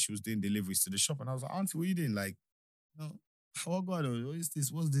her, and then she was doing deliveries to the shop, and I was like, "Auntie, what are you doing? Like, what going on? What is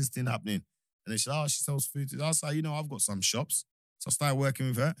this? What's this thing happening?" And then she said, "Oh, she sells food." I was like, I've got some shops. So I started working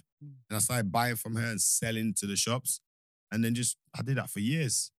with her, and I started buying from her and selling to the shops, and then I did that for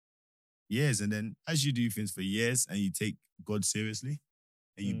years. And then as you do things for years, and you take God seriously,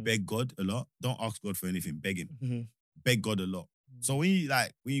 and you beg God a lot, don't ask God for anything, beg Him. Mhm. Beg God a lot. So when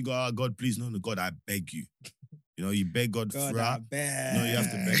you go, "Oh, God, please, no, God, I beg you." You beg God throughout. No, you have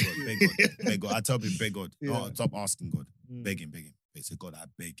to beg God. Beg God. Beg God. I tell people, beg God. Yeah. Don't stop asking God. Mm. Beg Him. Say, God, I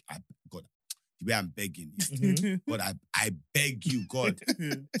beg. God, the way I'm begging. Mhm. God, I beg you, God.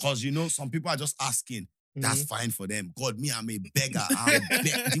 Because, some people are just asking. That's fine for them. God, me, I'm a beggar.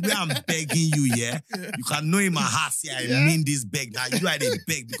 The way I'm begging you, yeah? You can know in my heart, see, I mean this beg. Now, I didn't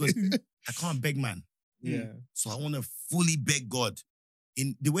beg because I can't beg, man. Yeah. So I want to fully beg God.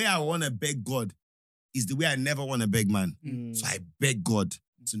 In the way I want to beg God is the way I never want to beg, man. Mm. So I beg God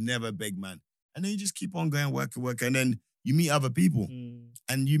to never beg, man. And then you just keep on going, work, and then you meet other people. Mm.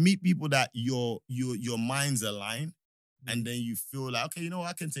 And you meet people that your minds align. And then you feel like, okay,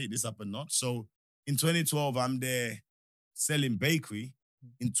 I can take this up a notch. So In 2012, I'm there selling bakery.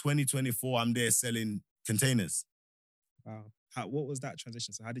 In 2024, I'm there selling containers. Wow. What was that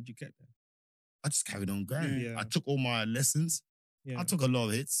transition? So how did you get there? I just carried on going. Yeah. I took all my lessons. Yeah. I took a lot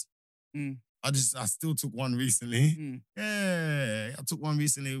of hits. Mm. I still took one recently. Mm. Yeah, I took one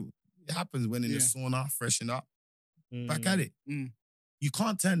recently. It happens when in the sauna, freshen up, back at it. Mm. You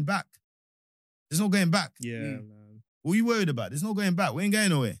can't turn back. There's no going back. Yeah, man. What are you worried about? There's no going back. We ain't going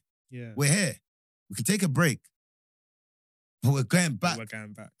nowhere. Yeah. We're here. We can take a break, but we're going back. We're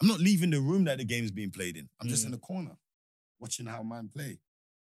going back. I'm not leaving the room that the game's being played in. I'm just in the corner, watching how man play.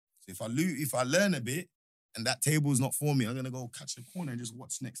 So if I learn a bit and that table's not for me, I'm gonna go catch the corner and just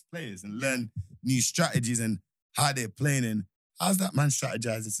watch next players and learn new strategies and how they're playing and how's that man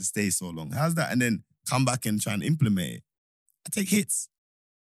strategizing to stay so long? How's that? And then come back and try and implement it. I take hits.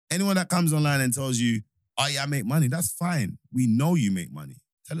 Anyone that comes online and tells you, oh yeah, I make money, that's fine. We know you make money.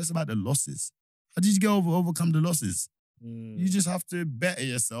 Tell us about the losses. How did you overcome the losses? You just have to better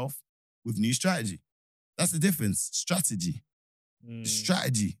yourself with new strategy. That's the difference. Strategy. The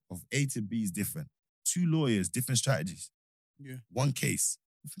strategy of A to B is different. 2 lawyers, different strategies. Yeah. One case.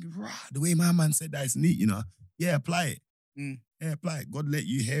 You think, rah, the way my man said that is neat, you know. Yeah, apply it. Yeah, apply it. God let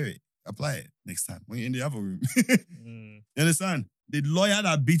you hear it. Apply it next time when you're in the other room. You understand? The lawyer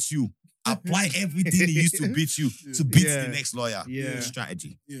that beats you, apply everything he used to beat you to beat the next lawyer. Yeah.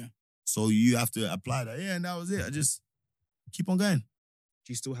 Strategy. Yeah. So you have to apply that. Yeah, and that was it. I just keep on going. Do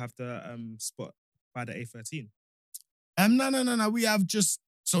you still have the spot by the A13? No. We have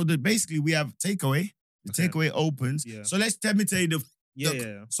basically we have takeaway. The takeaway opens. Yeah. So let me tell you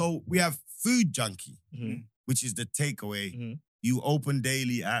Yeah. So we have Food Junkie, which is the takeaway. You open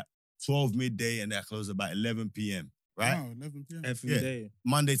daily at 12 midday and they close about 11 p.m. Right? Wow, 11 p.m. Every day.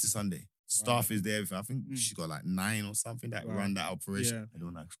 Monday to Sunday. Staff is there. I think she's got like 9 or something that run that operation. Yeah. I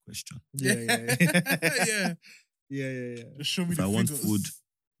don't ask question. Yeah. Yeah. Just show me If the I want figures. food,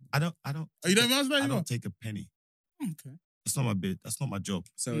 I don't. Oh, you don't ask that? I don't take a penny. Okay. That's not my bit. That's not my job.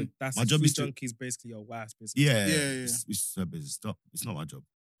 So that's My job Food is to- Junkie is basically your wife's business. Yeah. Yeah. It's her business. It's not my job.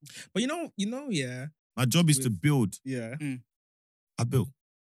 But you know, yeah. My job is to build. Yeah. I built.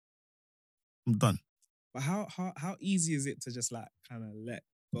 I'm done. But how easy is it to just like kind of let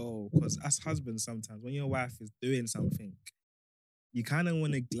go? Because as husbands, sometimes when your wife is doing something, you kind of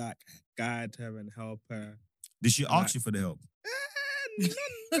want to like guide her and help her. Did she ask you for the help?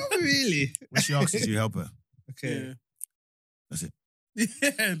 Not really. When she asks you to help her, Okay. that's it.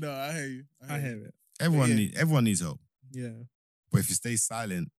 Yeah, no, I hear you. I hear it. Everyone needs help. Yeah. But if you stay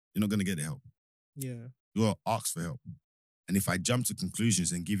silent, you're not gonna get the help. Yeah. You gotta ask for help. And if I jump to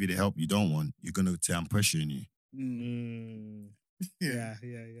conclusions and give you the help you don't want, you're gonna say I'm pressuring you. Yeah.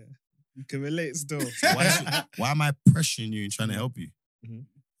 You can relate still. Why am I pressuring you and trying to help you?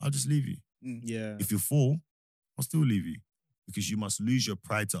 I'll just leave you. Yeah. If you fall, I'll still leave you. Because you must lose your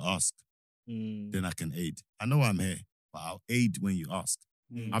pride to ask. Then I can aid. I know I'm here, but I'll aid when you ask.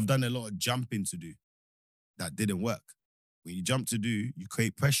 I've done a lot of jumping to do that didn't work. When you jump to do, you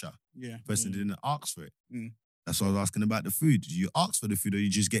create pressure. Yeah. The person didn't ask for it. That's why I was asking about the food. Do you ask for the food or you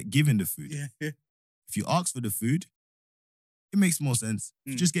just get given the food? Yeah. If you ask for the food, it makes more sense.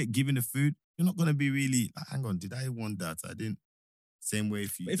 If you just get given the food, you're not going to be really, like, hang on, did I want that? I didn't. Same way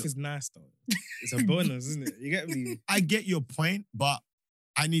if you... But if it's nice though, it's a bonus, isn't it? You get me? I get your point, but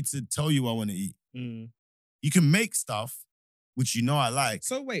I need to tell you what I want to eat. Mm. You can make stuff, which you know I like.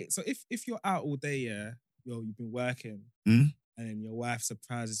 So wait, so if you're out all day, yeah, you've been working, Mm. and then your wife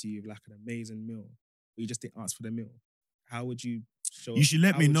surprises you with like an amazing meal, but you just didn't ask for the meal, how would you show? You should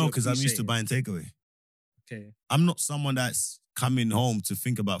let how me would know you because I'm used to appreciate buying takeaway. it? Okay. I'm not someone that's coming home to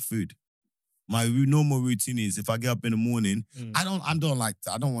think about food. My normal routine is if I get up in the morning, I don't like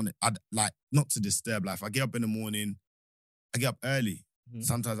that. I don't want it. I'd like not to disturb. Like if I get up in the morning, I get up early.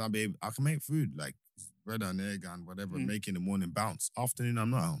 Sometimes I can make food like bread and egg and whatever, make in the morning, bounce. Afternoon, I'm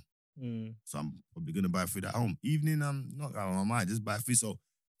not home. So I'm probably going to buy food at home. Evening, I'm not at home. I might just buy food. So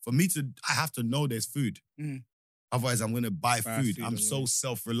for me I have to know there's food. Otherwise, I'm going to buy food. I'm so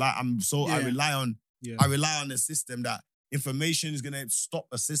self-reliant. I rely on the system that information is going to stop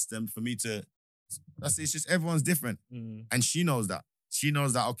a system for me to, it's just everyone's different. And she knows that. She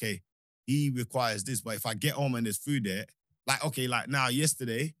knows that, okay, he requires this, but if I get home and there's food there, like now,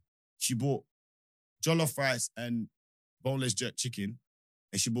 yesterday, she bought jollof rice and boneless jerk chicken,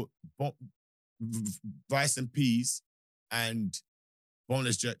 and she bought rice and peas and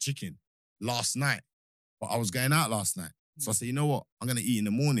boneless jerk chicken last night. But I was going out last night. So I said, you know what? I'm going to eat in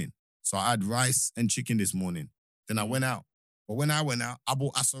the morning. So I had rice and chicken this morning. Then I went out. But when I went out, I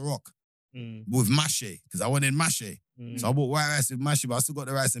bought asarok with mashe, because I wanted mashe. So I bought white rice with mashed, but I still got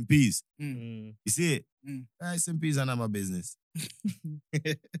the rice and peas. Mm. You see it? Mm. Rice and peas are not my business.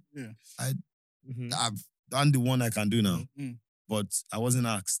 Yeah. I've done the one I can do now, Mm. but I wasn't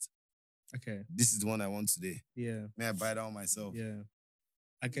asked. Okay. This is the one I want today. Yeah. May I buy that one myself? Yeah.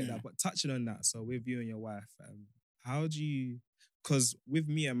 I get Yeah. that. But touching on that, so with you and your wife, how do you, because with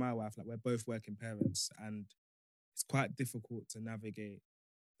me and my wife, like we're both working parents and it's quite difficult to navigate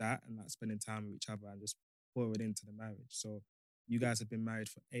that and like spending time with each other and just pour it into the marriage. So you guys have been married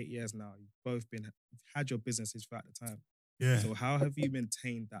for 8 years now. You've had your businesses throughout the time. Yeah. So how have you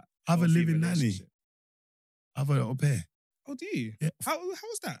maintained that? I have a healthy living nanny. relationship? I have a au pair. Oh, do you? Yeah.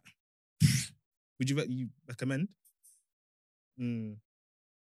 How's that? Would you recommend?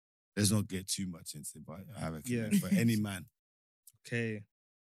 Let's not get too much into it, but I recommend Yeah. for any man. Okay.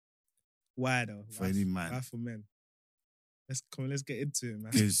 Why though? For any man. Why for men? Let's get into it,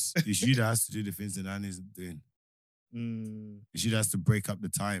 man. Because it's you that has to do the things the nanny isn't doing. It's you that has to break up the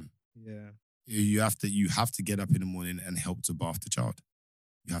time. Yeah. You have to get up in the morning and help to bath the child.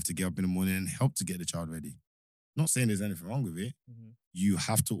 You have to get up in the morning and help to get the child ready. Not saying there's anything wrong with it. You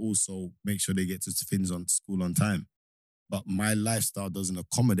have to also make sure they get to things on school on time. But my lifestyle doesn't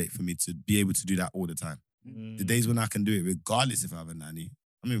accommodate for me to be able to do that all the time. The days when I can do it, regardless if I have a nanny,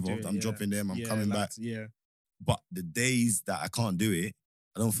 I'm involved, I'm dropping them, I'm coming back. Yeah. But the days that I can't do it,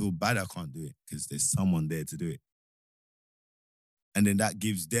 I don't feel bad I can't do it because there's someone there to do it. And then that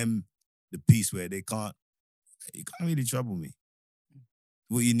gives them the peace where you can't really trouble me.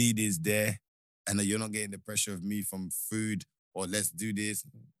 What you need is there, and that you're not getting the pressure of me from food or let's do this.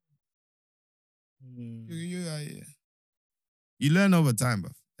 You learn over time,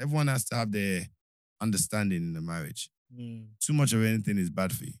 but everyone has to have their understanding in the marriage. Too much of anything is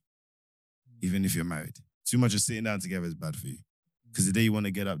bad for you, even if you're married. Too much of sitting down together is bad for you. Because the day you want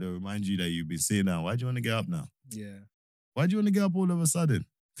to get up, they'll remind you that you've been sitting down. Why do you want to get up now? Yeah. Why do you want to get up all of a sudden?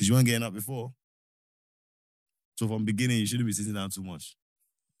 Because you weren't getting up before. So from beginning, you shouldn't be sitting down too much.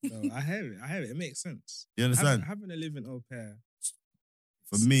 No, I hear it. It makes sense. You understand? Having a living au pair.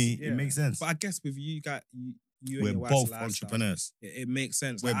 For me, Yeah. it makes sense. But I guess with you and We're your wife's both lifestyle, entrepreneurs. it makes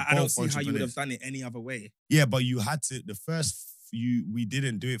sense. We're I don't both see how you would have entrepreneurs. done it any other way. Yeah, but you had to, we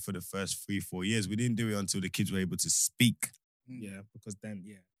didn't do it for the first 3-4 years. We didn't do it until the kids were able to speak. Yeah, because then,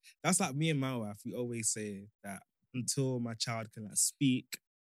 that's like me and my wife. We always say that until my child can like speak,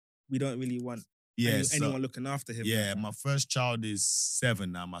 we don't really want anyone looking after him. Yeah, my first child is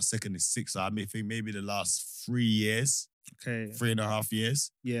 7 now. My second is 6. So I think maybe the last 3 years, Okay. 3.5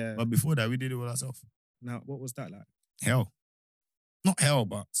 years. Yeah. But before that, we did it with ourselves. Now, what was that like? Hell. Not hell,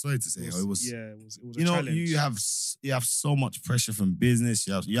 but sorry to say, it was. Yeah, it was a You know, challenge. you have so much pressure from business.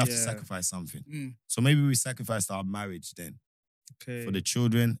 You have to Yeah. sacrifice something. So maybe we sacrificed our marriage then Okay. for the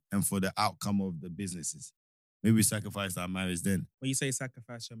children and for the outcome of the businesses. Maybe we sacrificed our marriage then. When you say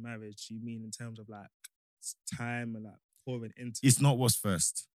sacrifice your marriage, you mean in terms of like time and like pouring into It's not what's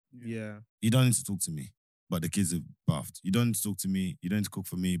first. Yeah. You don't need to talk to me, but the kids have bathed. You don't need to talk to me. You don't need to cook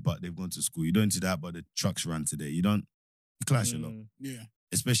for me, but they've gone to school. You don't need to do that, but the trucks ran today. You clash a lot. Yeah.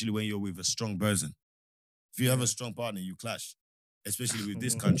 Especially when you're with a strong person. If you have a strong partner, you clash. Especially with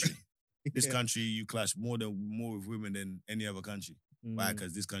this country. This country, you clash more with women than any other country. Why?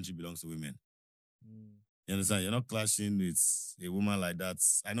 Because this country belongs to women. You understand? You're not clashing with a woman like that.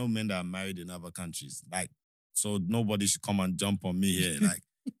 I know men that are married in other countries. Like, so nobody should come and jump on me here. Like,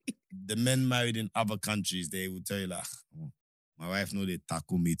 the men married in other countries, they will tell you like, my wife know they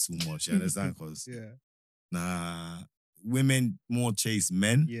tackle me too much. You understand? Because women more chase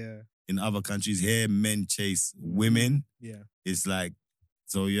men. Yeah. In other countries, here men chase women. Yeah. It's like,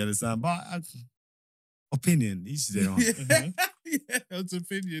 so you understand? But opinion, each their own. Yeah, it's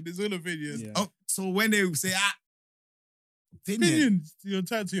opinion. It's all opinion. Yeah. Oh, so when they say opinion. Opinion. You're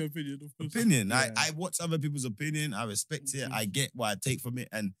entitled to your opinion, of course. Opinion. Yeah. I watch other people's opinion. I respect it. I get what I take from it.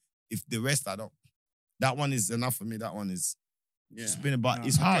 And if the rest I don't, that one is enough for me. That one is spinning. But No,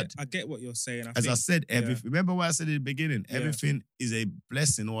 it's hard. I get what you're saying. As I said, remember what I said at the beginning? Yeah. Everything is a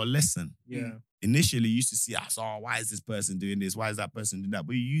blessing or a lesson. Yeah. Initially, you used to see, why is this person doing this? Why is that person doing that?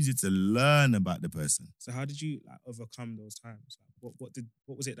 But you use it to learn about the person. So how did you like overcome those times? Like,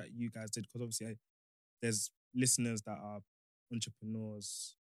 what was it that you guys did? Because obviously there's listeners that are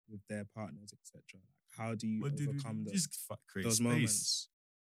entrepreneurs with their partners, etc. Like, how do you overcome those moments?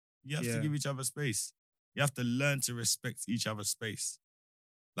 You have to give each other space. You have to learn to respect each other's space.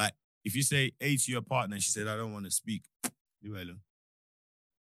 Like, if you say A to your partner and she said, I don't want to speak, leave her alone.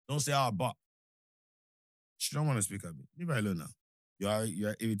 Don't say, but. She don't want to speak, Abby. Leave her alone now.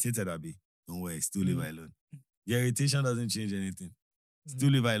 You're irritated, Abby. Don't worry, still leave her alone. Your irritation doesn't change anything.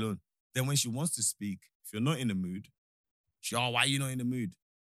 Still leave her alone. Then when she wants to speak, if you're not in the mood, Why are you not in the mood?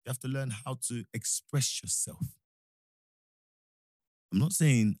 You have to learn how to express yourself. I'm not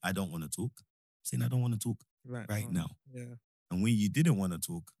saying I don't want to talk. I'm saying I don't want to talk right now. Yeah. And when you didn't want to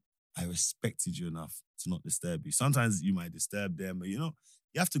talk, I respected you enough to not disturb you. Sometimes you might disturb them, but you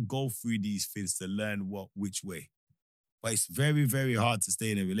have to go through these things to learn which way. But it's very, very hard to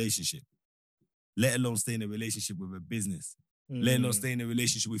stay in a relationship, let alone stay in a relationship with a business, let alone stay in a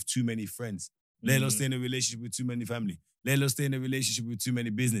relationship with too many friends, let alone stay in a relationship with too many family, let alone stay in a relationship with too many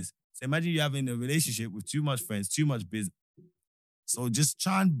business. So imagine you having a relationship with too much friends, too much business. So just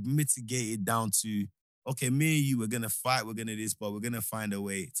try and mitigate it down to, okay, me and you, we're going to fight, we're going to this, but we're going to find a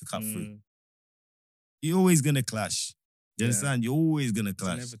way to cut through. You're always going to clash. You understand? You're always going to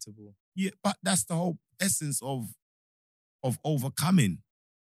clash. It's inevitable. Yeah, but that's the whole essence of overcoming.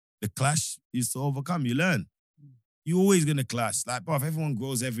 The clash is to overcome. You learn. You're always going to clash. Like, bro, everyone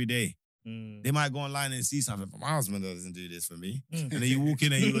grows every day. They might go online and see something. My husband doesn't do this for me. And then you walk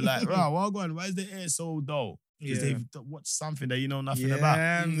in and you're like, bro, well going, why is the air so dull? Because they've watched something that you know nothing about.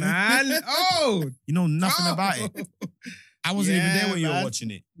 Yeah, man. Oh! You know nothing about it. I wasn't even there when you were watching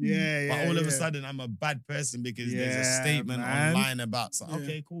it. Yeah, But all of a sudden, I'm a bad person because there's a statement online about, so,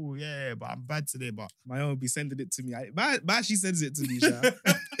 okay, cool, but I'm bad today, but... My own will be sending it to me. But she sends it to me, Sha.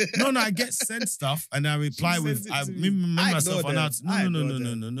 No, I get sent stuff and I reply with... I remember myself on out.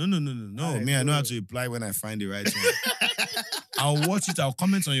 No. Me, I know how to reply when I find the right one. I'll watch it, I'll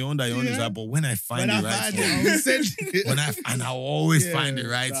comment on your own that your own is right, but when I find the right one, I'll always find the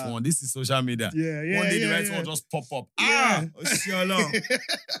right one. This is social media. One day the right one just pop up.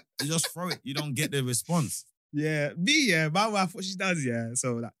 You just throw it. You don't get the response. My wife, what she does,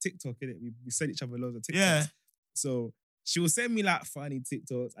 so like TikTok, innit? We send each other loads of TikToks. Yeah. So she will send me like funny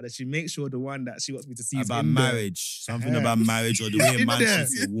TikToks and then she makes sure the one that she wants me to see about is in marriage. Something about marriage or the way a man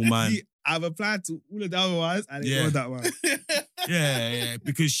treats a woman. I've applied to all of the other ones and ignored that one.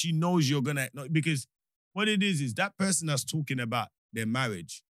 Because she knows you're gonna. Because what it is that person that's talking about their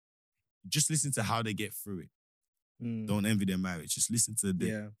marriage, just listen to how they get through it. Don't envy their marriage. Just listen to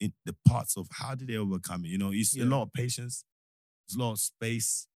the parts of how did they overcome it. You know, it's a lot of patience. It's a lot of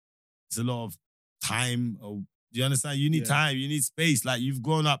space. It's a lot of time. Do you understand? You need time. You need space. Like you've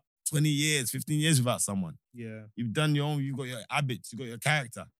grown up 20 years, 15 years without someone. Yeah. You've done your own. You've got your habits. You've got your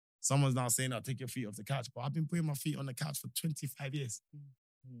character. Someone's now saying, I'll take your feet off the couch. But I've been putting my feet on the couch for 25 years.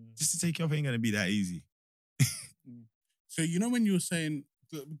 Just to take you off ain't going to be that easy. So, you know, when you were saying,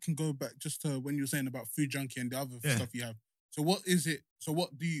 we can go back just to when you were saying about Food Junkie and the other stuff you have. So what is it? So what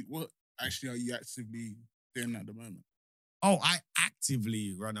actually are you actively doing at the moment? Oh, I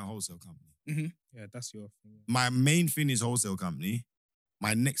actively run a wholesale company. Mm-hmm. Yeah, that's your thing. My main thing is wholesale company.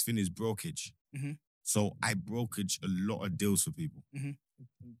 My next thing is brokerage. Mm-hmm. So I brokerage a lot of deals for people. Mm-hmm.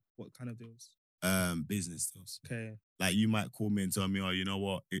 What kind of deals? Business deals. Okay. Like you might call me and tell me, oh, you know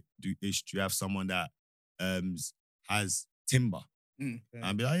what? Do you have someone that has timber? Okay.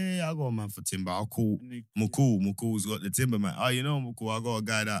 I'll be like, yeah, I got a man for timber. I'll call Mukul. Mukul's got the timber man. Oh, you know Mukul, I got a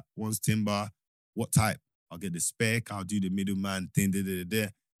guy that wants timber. What type? I'll get the spec. I'll do the middleman thing.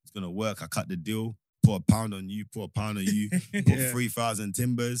 It's gonna work. I cut the deal. Put a pound on you. Put 3,000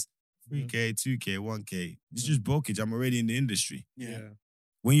 timbers. 3K, 2K, 1K. It's just brokerage. I'm already in the industry. Yeah.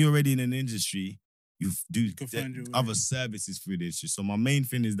 When you're already in an industry, you do other way. services through the industry. So my main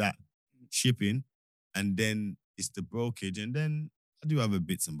thing is that shipping, and then it's the brokerage, and then I do other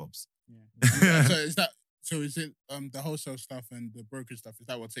bits and bobs. Yeah. So is it the wholesale stuff and the brokerage stuff? Is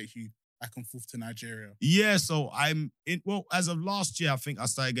that what takes you back and forth to Nigeria? Yeah. So as of last year, I think I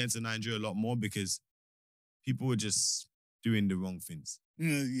started getting to Nigeria a lot more because people were just doing the wrong things.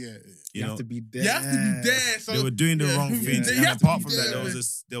 Yeah. You have to be there. You have to be there. So they were doing the wrong things. You And have to apart be from there.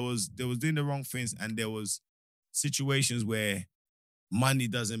 that, there was doing the wrong things, and there was situations where money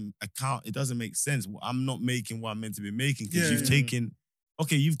doesn't account. It doesn't make sense. I'm not making what I'm meant to be making because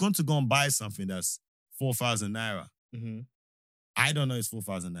you've gone to go and buy something that's 4,000 naira. Mm-hmm. I don't know it's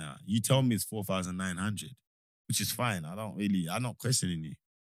 4,000 naira. You tell me it's 4,900, which is fine. I'm not questioning you.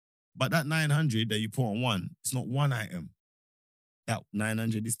 But that 900 that you put on one, it's not one item. That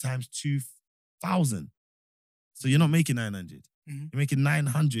 900 is times 2,000. So you're not making 900. Mm-hmm. You're making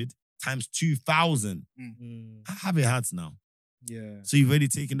 900 times 2,000. Mm-hmm. Have it hard now. Yeah. So you've already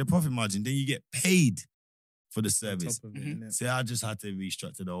taken the profit margin. Then you get paid for the service. On top of it, innit? So I just had to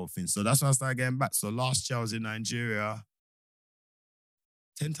restructure the whole thing. So that's when I started getting back. So last year I was in Nigeria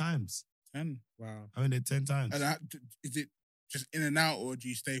 10 times. 10. Wow. I went there 10 times. And is it just in and out, or do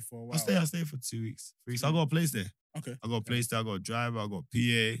you stay for a while? I stay for 2 weeks. 3 weeks. I got a place there. Okay. I got a place there. I got a driver. I got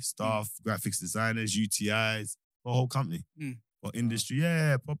PA, staff, graphics designers, UTIs, a whole company. Or industry.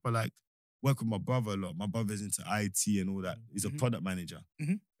 Yeah, proper like work with my brother a lot. My brother's into IT and all that. He's a product manager.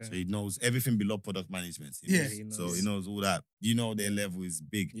 So he knows everything below product management. Yeah. So he knows all that. You know, their level is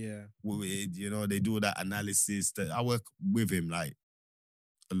big. Yeah. You know, they do that analysis. I work with him like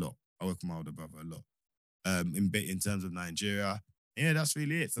a lot. I work with my older brother a lot. In terms of Nigeria. Yeah, that's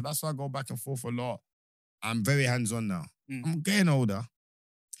really it. So that's why I go back and forth a lot. I'm very hands-on now. I'm getting older.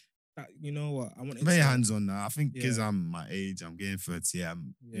 You know what? I want Very hands-on now. I think because I'm my age, I'm getting 30.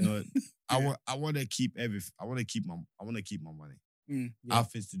 You know, I want to keep everything. I want to keep my money. I have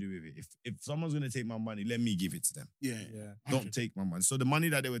things to do with it. If someone's gonna take my money, let me give it to them. Yeah. Don't take my money. So the money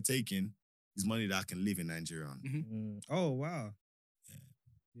that they were taking is money that I can live in Nigeria on. Oh wow.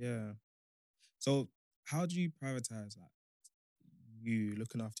 Yeah. So how do you prioritize that? You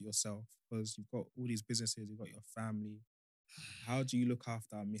looking after yourself, because you've got all these businesses, you've got your family. How do you look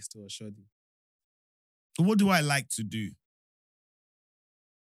after Mr. Oshodi? So what do I like to do?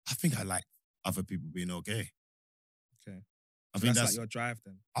 I think I like other people being okay. Okay. I think that's like your drive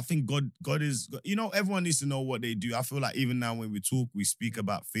then. I think God is, you know, everyone needs to know what they do. I feel like even now when we talk, we speak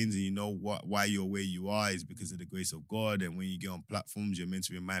about things and you know why you're where you are is because of the grace of God. And when you get on platforms, you're meant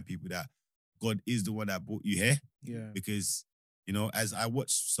to remind people that God is the one that brought you here. Yeah. Because, you know, as I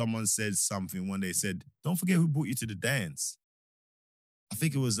watched someone said something one day, said, don't forget who brought you to the dance. I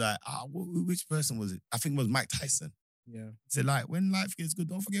think it was like, which person was it? I think it was Mike Tyson. Yeah. He said, like, when life gets good,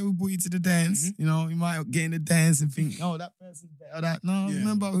 don't forget who brought you to the dance. You know, you might get in the dance and think, oh, that person's better. That. No,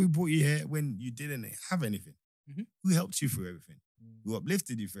 remember who brought you here when you didn't have anything. Who helped you through everything? Who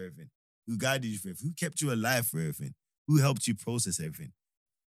uplifted you for everything? Who guided you for everything? Who kept you alive for everything? Who helped you process everything?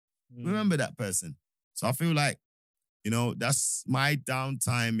 Remember that person. So I feel like, you know, that's my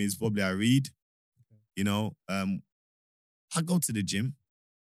downtime is probably I read. You know, I go to the gym.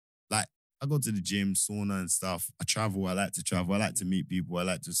 Like, I go to the gym, sauna and stuff. I travel. I like to travel. I like to meet people. I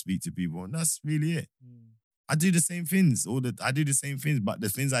like to speak to people. And that's really it. I do the same things. I do the same things, but the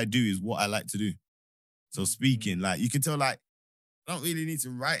things I do is what I like to do. So speaking, like, you can tell, like, I don't really need to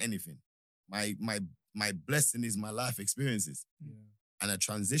write anything. My blessing is my life experiences and a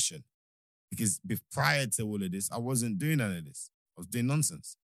transition. Because prior to all of this, I wasn't doing none of this. I was doing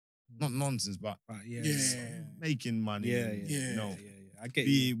nonsense. Not nonsense, but making money. You know, I get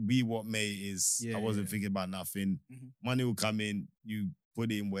be what may is. I wasn't thinking about nothing. Money will come in, you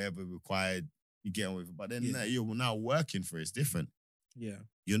put in whatever required, you get on with it. But then you're now working for it. It's different. Yeah.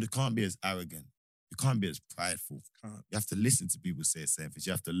 You can't be as arrogant. You can't be as prideful. You have to listen to people say certain things.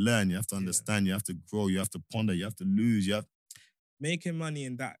 You have to learn. You have to understand. You have to grow. You have to ponder. You have to lose. Making money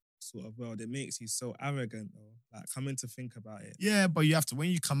in that sort of world, it makes you so arrogant though. Like, coming to think about it. Yeah, but you have to, when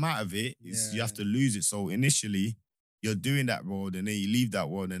you come out of it, you have to lose it. So initially, you're doing that world and then you leave that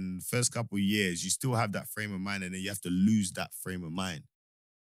world, and the first couple of years, you still have that frame of mind, and then you have to lose that frame of mind.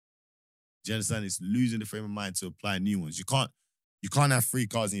 Do you understand? It's losing the frame of mind to apply new ones. You can't have 3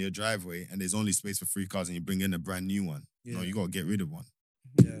 cars in your driveway and there's only space for 3 cars and you bring in a brand new one. No, you got to get rid of one.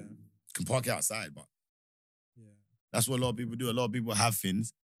 Yeah. You can park it outside, but that's what a lot of people do. A lot of people have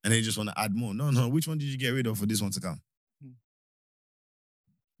things and they just want to add more. No. Which one did you get rid of for this one to come?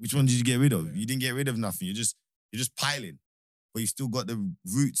 Which one did you get rid of? You didn't get rid of nothing. You're just piling. But you still got the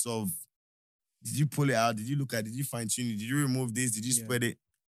roots of, did you pull it out? Did you look at it? Did you fine tune it? Did you remove this? Did you spread it?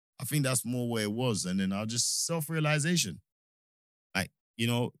 I think that's more where it was. And then I'll just self-realization. Like, you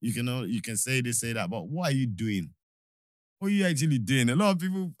know, you can say this, say that, but what are you doing? What are you actually doing? A lot of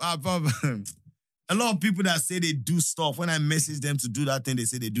people, a lot of people that say they do stuff, when I message them to do that thing they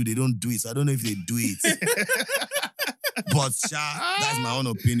say they do, they don't do it. So I don't know if they do it. But that's my own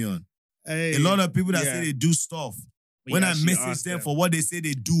opinion. Hey, a lot of people that say they do stuff, when I message them for what they say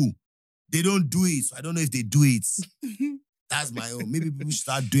they do, they don't do it. So I don't know if they do it. That's my own. Maybe people should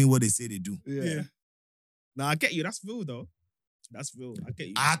start doing what they say they do. Yeah. No, I get you. That's real though. That's real. I get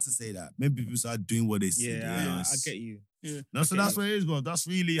you. I had to say that. Maybe people start doing what they say. Yeah, I get you. Yeah. No, so that's what it is, bro. That's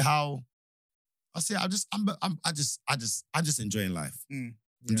really how I say. I'm just enjoying life. I'm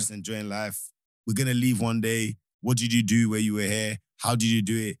just enjoying life. We're gonna leave one day. What did you do where you were here? How did you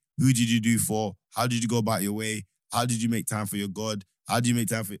do it? Who did you do for? How did you go about your way? How did you make time for your God? How do you make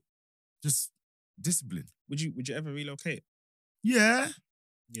time for just discipline? Would you ever relocate? Yeah.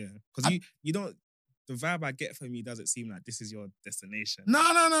 Yeah. Because you don't, the vibe I get from you doesn't seem like this is your destination. No.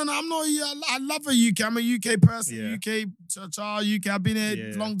 I'm not. I love a UK. I'm a UK person. UK child. UK. I've been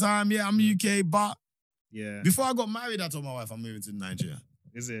here a long time. Yeah, I'm UK. But before I got married, I told my wife I'm moving to Nigeria.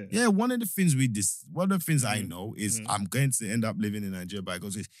 Is it? Yeah. One of the things I know is I'm going to end up living in Nigeria. But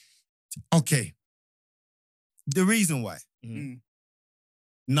because okay, the reason why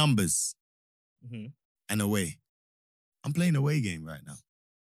numbers and away. I'm playing away game right now.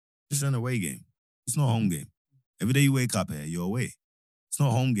 It's an away game. It's not a home game. Every day you wake up here, you're away. It's not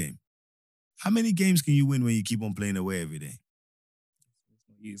a home game. How many games can you win when you keep on playing away every day?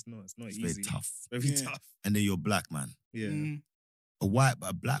 It's not It's easy. very tough. Very tough. And then you're black, man. Yeah.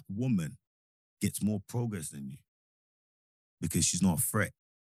 A black woman gets more progress than you because she's not a threat.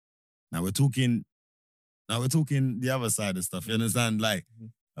 Now we're talking the other side of stuff. You understand? Like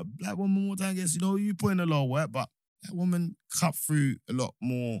a black woman more time gets, you put in a lot of work, but that woman cut through a lot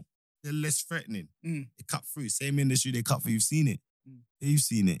more. They're less threatening. They cut through. Same industry, they cut through. You've seen it. You've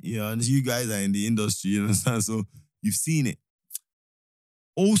seen it. And you guys are in the industry, you understand? So you've seen it.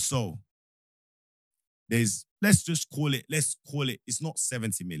 Also, let's call it, it's not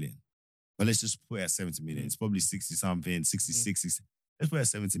 70 million, but let's just put it at 70 million. It's probably 60 something, 66, 60. Let's put it at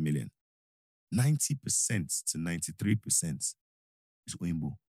 70 million. 90% to 93% is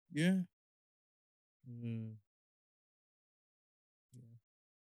Oyinbo. Yeah.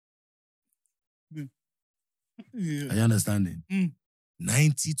 Are you understanding?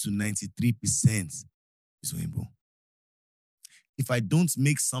 90 to 93% is Oyinbo. If I don't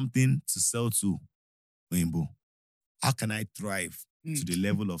make something to sell to Oyinbo, how can I thrive to the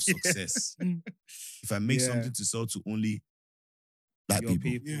level of success? If I make something to sell to only black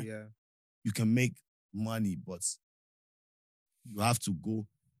people, you can make money, but you have to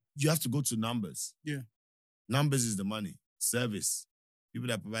go to numbers. Yeah. Numbers is the money. Service. People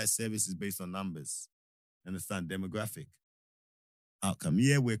that provide services based on numbers. Understand? Demographic. Outcome.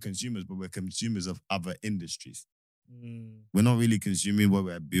 Yeah, we're consumers, but we're consumers of other industries. We're not really consuming what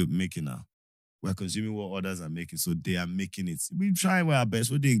we're making now. We're consuming what others are making, so they are making it. We try our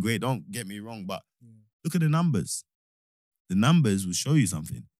best. We're doing great. Don't get me wrong, but look at the numbers. The numbers will show you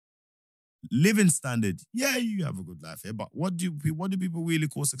something. Living standard. Yeah, you have a good life here, but what do people really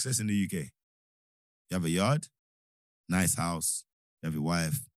call success in the UK? You have a yard, nice house, you have your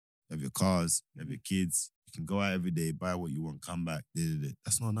wife, you have your cars, you have your kids. You can go out every day, buy what you want, come back.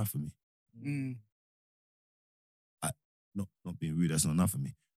 That's not enough for me. Not being rude, that's not enough for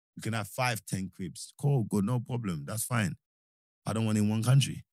me. You can have 5, 10 cribs. Cool, good, no problem. That's fine. I don't want it in one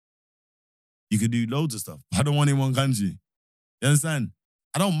country. You could do loads of stuff. I don't want it in one country. You understand?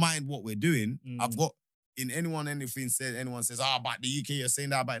 I don't mind what we're doing. I've got, anyone says, about the UK, you're saying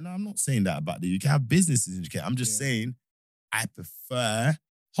that about, no, I'm not saying that about the UK. I have businesses in the UK. I'm just saying I prefer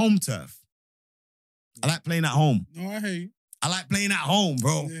home turf. I like playing at home. No, I hate. I like playing at home,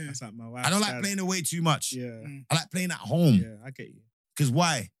 bro. Yeah. That's like my wife. I don't like playing away too much. Yeah. I like playing at home. Yeah, I get you. Because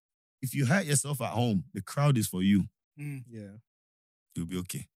why? If you hurt yourself at home, the crowd is for you. Yeah. You'll be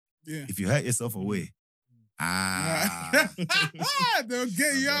okay. Yeah. If you hurt yourself away, they'll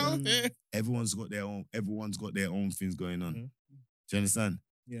get you out. Everyone's got their own things going on. Do you understand?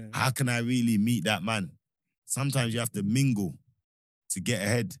 Yeah. How can I really meet that man? Sometimes you have to mingle to get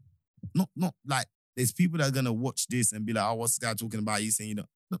ahead. Not like there's people that are gonna watch this and be like, what's this guy talking about? He's saying,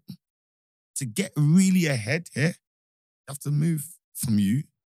 to get really ahead here, you have to move from you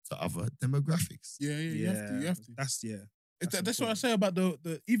to other demographics. Yeah, you have to. That's what I say about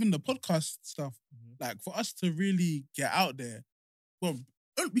the even the podcast stuff. Like for us to really get out there, well,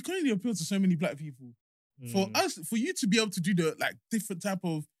 we can only appeal to so many black people. For you to be able to do the different type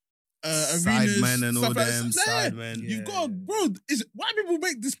of arenas, Sidemen and all them, sidemen. You've got, bro. White people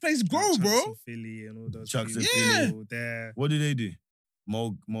make this place grow, bro. Philly and all those. Chucks and Philly there. What do they do?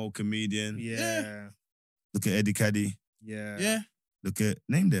 Mo comedian. Yeah. Look at Eddie Caddy. Yeah.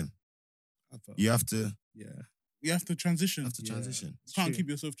 Name them. You have to. Yeah. You have to transition. Transition. You can't keep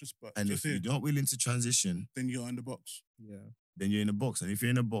yourself just. And just if you're not willing to transition, then you're in the box. Yeah. Then you're in the box, and if you're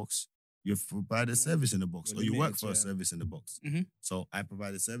in the box, you provide a service in the box, or you work for a service in the box. So I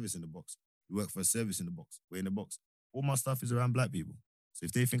provide a service in the box. You work for a service in the box. We're in the box. All my stuff is around black people. So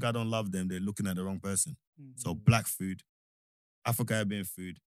if they think I don't love them, they're looking at the wrong person. So black food, Afro-Caribbean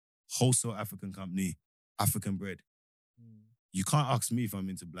food, wholesale African company, African bread. You can't ask me if I'm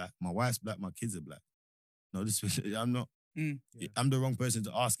into black. My wife's black, my kids are black. No, I'm not. I'm the wrong person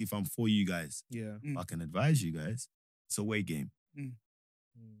to ask if I'm for you guys. Yeah. I can advise you guys. It's a away game.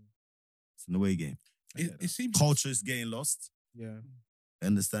 It's an away game. It seems culture is getting lost. Yeah.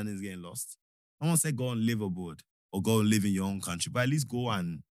 Understanding is getting lost. I won't say go and live abroad or go and live in your own country, but at least go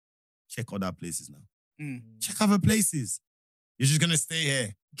and check other places now. Check other places. You're just going to stay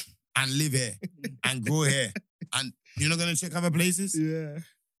here and live here and grow here. And you're not going to check other places? Yeah.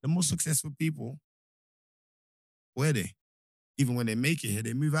 The most successful people, where are they? Even when they make it here,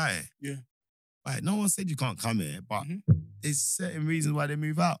 they move out here. Yeah. Right, no one said you can't come here, but there's certain reasons why they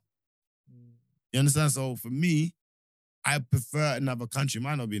move out. You understand? So for me, I prefer another country. It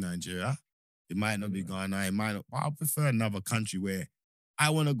might not be Nigeria. It might not be Ghana. It might not. But I prefer another country where I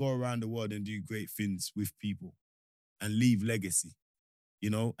want to go around the world and do great things with people and leave legacy,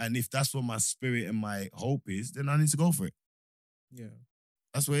 you know? And if that's what my spirit and my hope is, then I need to go for it. Yeah.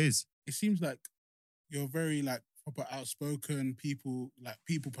 That's what it is. It seems like you're very like proper outspoken people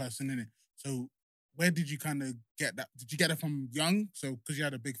person, innit? So where did you kind of get that? Did you get it from young? So because you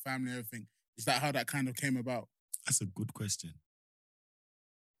had a big family and everything, is that how that kind of came about? That's a good question.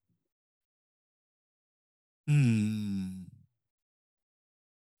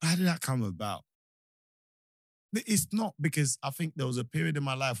 How did that come about? It's not because I think there was a period in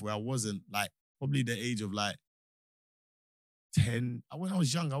my life where I wasn't like, probably the age of like 10. When I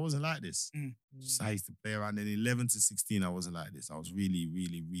was young, I wasn't like this. Just I used to play around. In 11 to 16, I wasn't like this. I was really,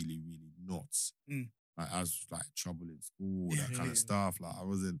 really, really, really nuts. Like, I was like trouble in school, that kind of stuff. Like I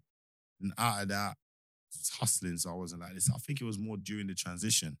wasn't, and out of that, just hustling, so I wasn't like this. I think it was more during the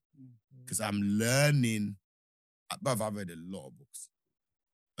transition because I'm learning. But I've read a lot of books.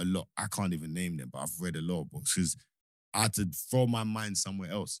 A lot. I can't even name them, but I've read a lot of books because I had to throw my mind somewhere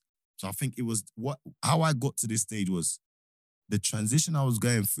else. So I think it was how I got to this stage was the transition I was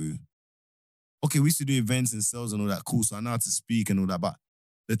going through. Okay, we used to do events and sales and all that, cool. So I know how to speak and all that, but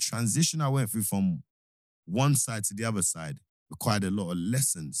the transition I went through from one side to the other side required a lot of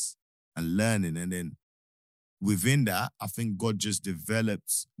lessons and learning. And then within that, I think God just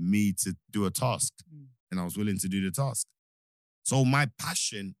developed me to do a task. And I was willing to do the task. So my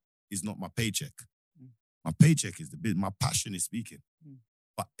passion is not my paycheck. My paycheck is the bit. My passion is speaking.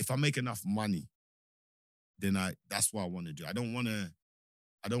 But if I make enough money, then that's what I want to do. I don't want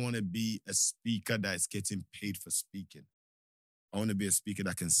to be a speaker that's getting paid for speaking. I want to be a speaker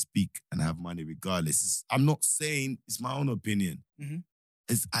that can speak and have money regardless. I'm not saying, it's my own opinion.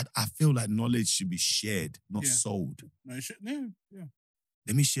 I feel like knowledge should be shared, not sold. No, it should. Yeah.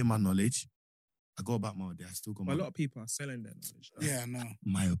 Let me share my knowledge. I go about my day. I still got my... A lot of people are selling their knowledge. Though. Yeah, no.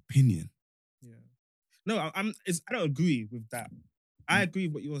 My opinion. Yeah. No, I don't agree with that. I agree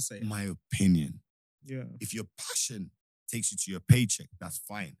with what you're saying. My opinion. Yeah. If your passion takes you to your paycheck, that's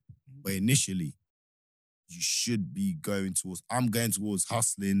fine. But initially, you should be going towards... I'm going towards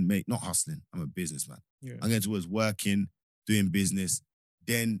hustling, mate. Not hustling. I'm a businessman. Yeah. I'm going towards working, doing business.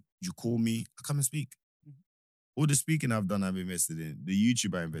 Then you call me, I come and speak. All the speaking I've done, I've invested in. The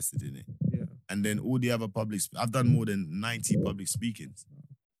YouTube, I invested in it. Yeah. And then all the other I've done more than 90 public speakings.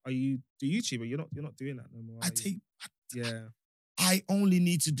 Are you the YouTuber? You're not doing that no more. I only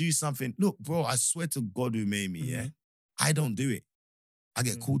need to do something. Look, bro, I swear to God who made me, yeah. I don't do it. I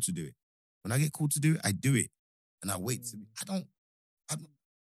get called to do it. When I get called to do it, I do it. And I wait to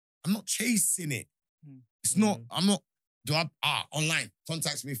I'm not chasing it. It's not, I'm not, online,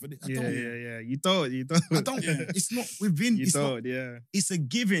 contact me for this. I don't. Yeah. You don't. I don't. It's not within. It's a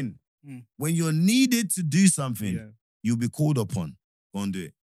given. When you're needed to do something, you'll be called upon. Go and do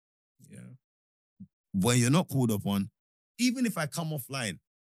it. Yeah. When you're not called upon, even if I come offline,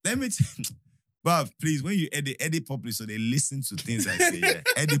 let me bruv, please, when you edit properly so they listen to things I say,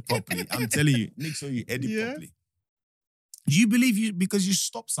 edit properly. I'm telling you, make sure you edit properly. Do you believe because you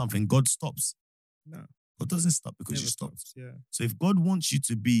stop something, God stops? No. God doesn't stop because Never you stopped. stops, yeah. So if God wants you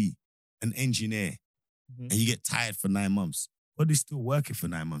to be an engineer and you get tired for 9 months, God is still working for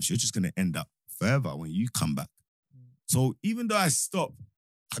 9 months. You're just going to end up forever when you come back. So even though I stop,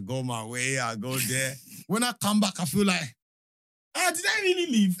 I go my way, I go there. When I come back, I feel like, did I really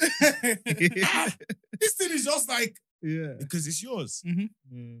leave? This thing is just like, because it's yours.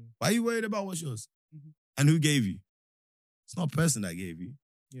 Why are you worried about what's yours? And who gave you? It's not a person that gave you.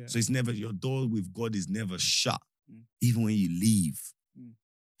 Yeah. So it's never, your door with God is never shut, even when you leave.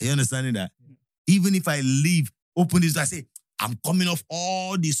 Are you understanding that? Even if I leave, open this, I say, I'm coming off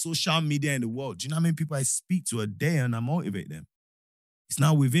all the social media in the world. Do you know how many people I speak to a day and I motivate them? It's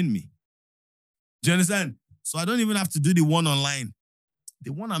now within me. Do you understand? So I don't even have to do the one online.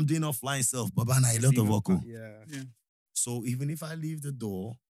 The one I'm doing offline self, Baba, and a lot of work. Yeah. So even if I leave the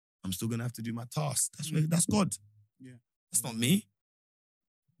door, I'm still gonna have to do my task. That's God. Yeah. That's not me.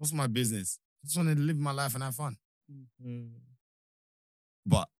 What's my business? I just want to live my life and have fun.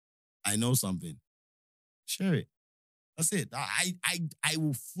 But I know something. Share it. That's it. I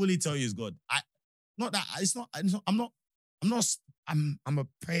will fully tell you it's God. I'm a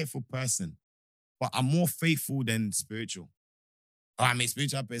prayerful person, but I'm more faithful than spiritual. I'm a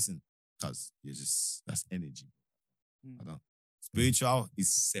spiritual person because that's energy. I don't. Spiritual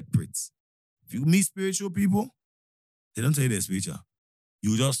is separate. If you meet spiritual people, they don't tell you they're spiritual.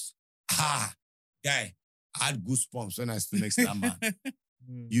 You just, guy, I had goosebumps when I stood next to that man.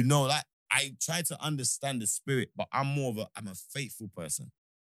 You know, like, I try to understand the spirit, but I'm a faithful person.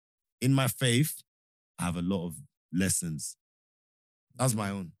 In my faith, I have a lot of lessons. That's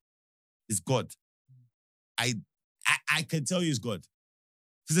my own. It's God. I can tell you it's God.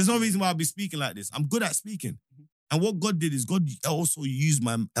 Because there's no reason why I'll be speaking like this. I'm good at speaking. And what God did is God also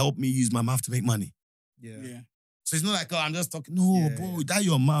helped me use my mouth to make money. Yeah. So it's not like, oh, I'm just talking. No, bro, yeah. that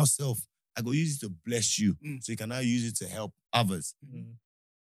your mouth self. I go use it to bless you. So you can now use it to help others.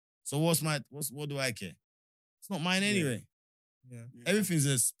 So what do I care? It's not mine anyway. Yeah. Everything's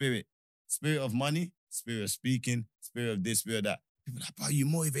a spirit. Spirit of money, spirit of speaking, spirit of this, spirit of that. People are like, bro, you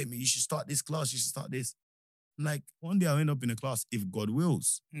motivate me. You should start this class. You should start this. I'm like, one day I'll end up in a class if God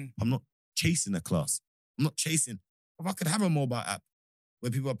wills. I'm not chasing a class. I'm not chasing. If I could have a mobile app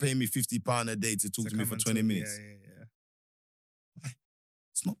where people are paying me £50 a day to talk to me for 20 minutes. Yeah.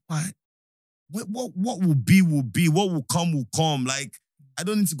 It's not right. What will be will be. What will come. Like, I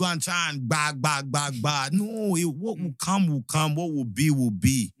don't need to go and try and bag. No, what will come will come. What will be will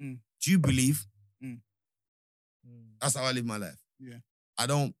be. Do you believe? That's how I live my life. Yeah. I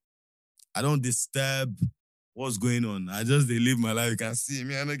don't disturb what's going on. I just live my life. You can see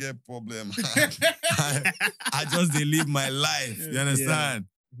me. I don't get problem. I just live my life. You understand?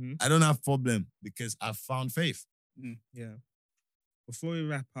 Yeah. I don't have problem because I've found faith. Yeah. Before we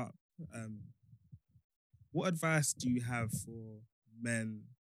wrap up, what advice do you have for men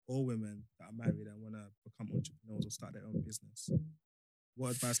or women that are married and want to become entrepreneurs or start their own business?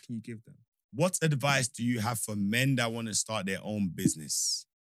 What advice can you give them? What advice do you have for men that want to start their own business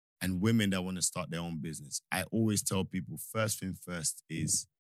and women that want to start their own business? I always tell people, first thing first is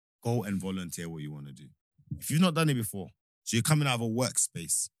go and volunteer what you want to do. If you've not done it before, so you're coming out of a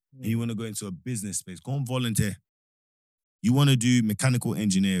workspace and you want to go into a business space, go and volunteer. You want to do mechanical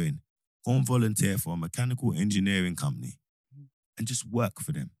engineering, go and volunteer for a mechanical engineering company and just work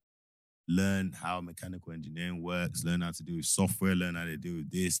for them. Learn how mechanical engineering works, learn how to do software, learn how to do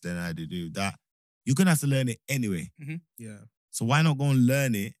this, learn how to do that. You're going to have to learn it anyway. Yeah. So why not go and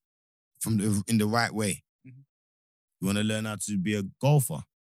learn it in the right way? You want to learn how to be a golfer?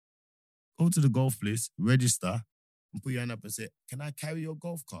 Go to the golf place, register, and put your hand up and say, can I carry your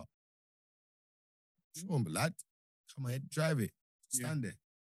golf cart? Sure, lad. Come ahead, drive it. Stand there.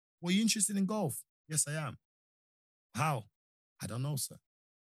 Well, you interested in golf? Yes, I am. How? I don't know, sir.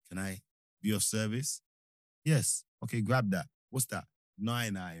 Can I be of service? Yes. Okay, grab that. What's that?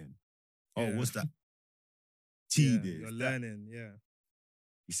 9 iron. Oh, what's that? T this. You're learning, yeah.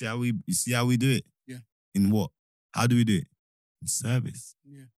 You see how we do it? Yeah. In what? How do we do it? In service.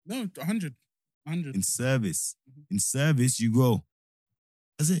 Yeah. No, 100. In service. In service, you grow.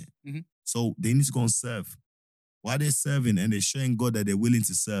 That's it. So they need to go and serve. While they're serving and they're showing God that they're willing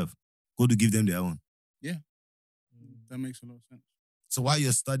to serve, God will give them their own. Yeah. That makes a lot of sense. So while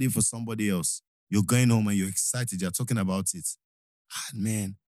you're studying for somebody else, you're going home and you're excited, you're talking about it.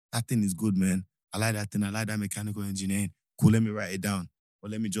 Man, that thing is good, man. I like that thing. I like that mechanical engineering. Cool, let me write it down. Or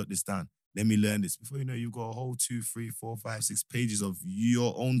let me jot this down. Let me learn this. Before you know, you've got a whole 2, 3, 4, 5, 6 pages of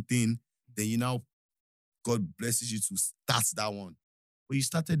your own thing. Then you now, God blesses you to start that one. But you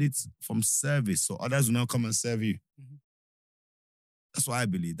started it from service, so others will now come and serve you. That's what I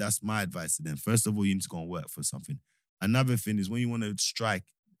believe. That's my advice to them. First of all, you need to go and work for something. Another thing is when you want to strike,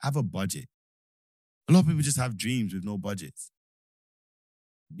 have a budget. A lot of people just have dreams with no budgets.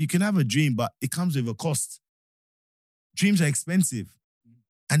 You can have a dream, but it comes with a cost. Dreams are expensive.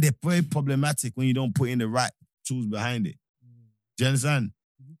 And they're very problematic when you don't put in the right tools behind it. Do you understand?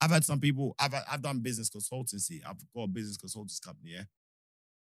 I've had some people, I've done business consultancy. I've got a business consultants company, yeah?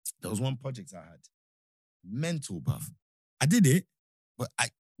 There was one project I had. Mental, bruv. I did it, but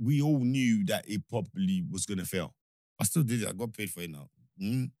we all knew that it probably was going to fail. I still did it. I got paid for it now.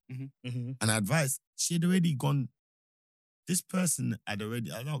 And I advised, she had already gone, this person had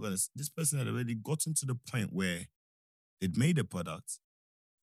already gotten to the point where they'd made a product,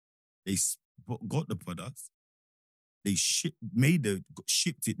 they got the product, they shipped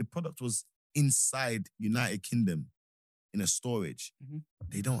it. The product was inside United Kingdom in a storage.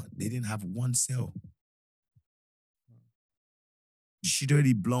 They didn't have one sale. She'd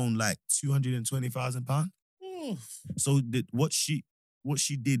already blown like £220,000. So what she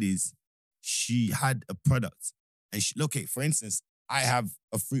did is she had a product and for instance, I have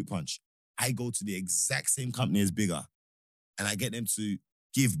a fruit punch. I go to the exact same company as bigger and I get them to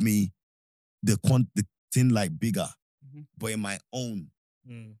give me the thing like bigger, but in my own.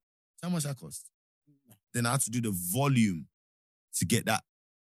 How much that cost? Then I had to do the volume to get that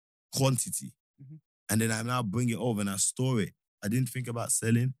quantity. And then I now bring it over and I store it. I didn't think about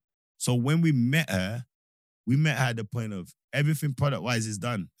selling. So when we met her at the point of everything product-wise is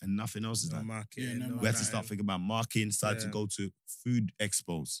done and nothing else is done. We had to start thinking about marketing, start to go to food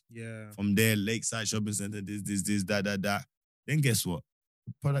expos. From there, Lakeside Shopping Center, this, that. Then guess what?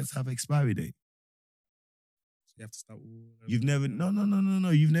 Products have expiry date. You have to start all over You've never, again. no.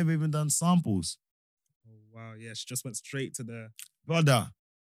 You've never even done samples. Oh, wow, yeah, she just went straight to the. Brother,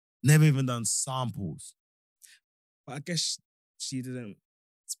 never even done samples. But I guess she didn't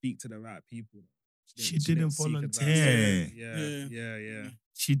speak to the right people. She didn't seek advice. volunteer. Yeah.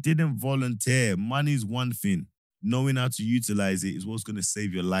 She didn't volunteer. Money is one thing. Knowing how to utilize it is what's going to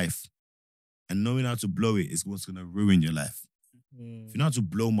save your life. And knowing how to blow it is what's going to ruin your life. If you know how to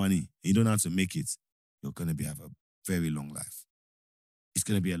blow money and you don't know how to make it, you're going to have a very long life. It's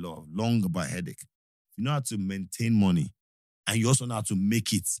going to be a long but headache. If you know how to maintain money and you also know how to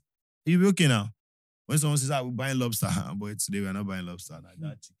make it, you'll be okay now. When someone says, we're buying lobster, boy, today we're not buying lobster. Like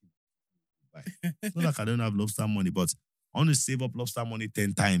that chicken. It's not like I don't have lobster money, but I want to save up lobster money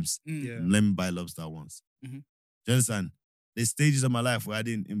 10 times. Yeah. Let me buy lobster once. Mm-hmm. Do you understand? There's stages of my life where I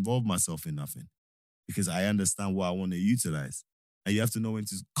didn't involve myself in nothing because I understand what I want to utilize. And you have to know when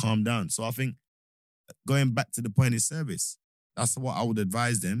to calm down. So I think going back to the point of service, that's what I would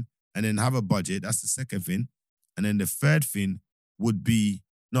advise them. And then have a budget. That's the second thing. And then the third thing would be,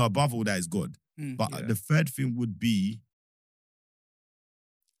 no, above all that is God. But the third thing would be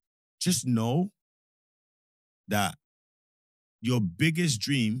just know that your biggest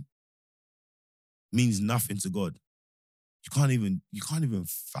dream means nothing to God. You can't even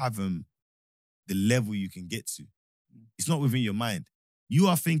fathom the level you can get to. It's not within your mind. You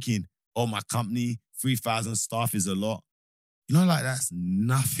are thinking, oh, my company, 3,000 staff is a lot. You know, like that's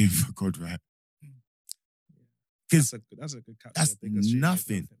nothing for God, right? Because that's a good catch. that's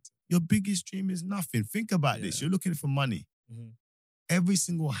nothing. Your biggest dream is nothing. Think about this. You're looking for money. Mm-hmm. Every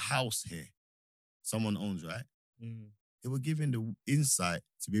single house here, someone owns, right? Mm-hmm. They were given the insight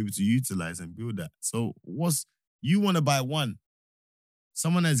to be able to utilize and build that. So you want to buy one.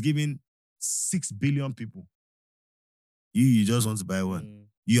 Someone has given 6 billion people. You just want to buy one. Mm-hmm.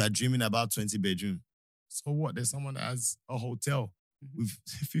 You are dreaming about 20 bedroom. So what? There's someone that has a hotel with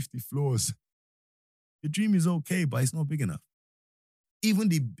 50 floors. Your dream is okay, but it's not big enough. Even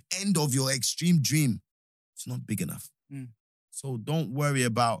the end of your extreme dream, it's not big enough. So don't worry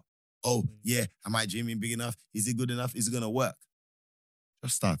about, am I dreaming big enough? Is it good enough? Is it going to work?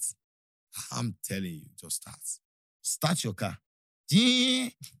 Just start. I'm telling you, just start. Start your car.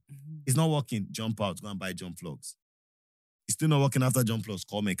 It's not working. Jump out. Go and buy jump plugs. It's still not working after jump plugs.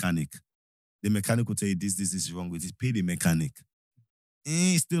 Call mechanic. The mechanic will tell you this is wrong with it. Pay the mechanic.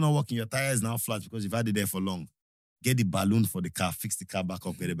 It's still not working. Your tire is now flat because you've had it there for long. Get the balloon for the car. Fix the car back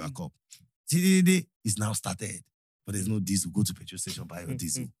up. Get it back up. It's now started. But there's no diesel. Go to petrol station, buy your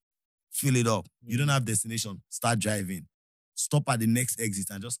diesel. Fill it up. You don't have destination. Start driving. Stop at the next exit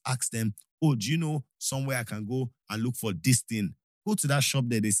and just ask them, oh, do you know somewhere I can go and look for this thing? Go to that shop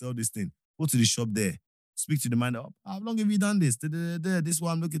there. They sell this thing. Go to the shop there. Speak to the man. Oh, how long have you done this? This is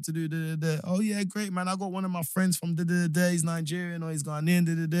what I'm looking to do. Oh, yeah, great, man. I got one of my friends from he's Nigerian or he's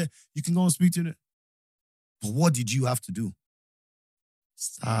Ghanaian. You can go and speak to him. But what did you have to do?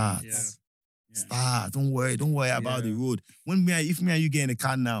 Start. Yeah. Start. Don't worry about the road. If me and you get in a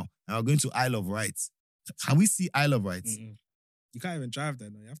car now and we're going to Isle of Wight, can we see Isle of Wight? You can't even drive there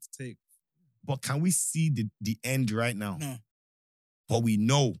now. You have to take. But can we see the end right now? No. But we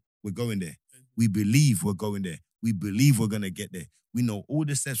know we're going there. We believe we're going there. We believe we're going to get there. We know all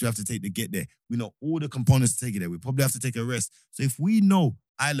the steps we have to take to get there. We know all the components to take it there. We probably have to take a rest. So if we know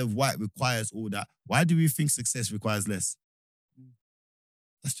Isle of Wight requires all that, why do we think success requires less?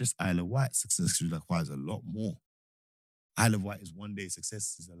 That's just Isle of Wight. Success requires a lot more. Isle of Wight is one day.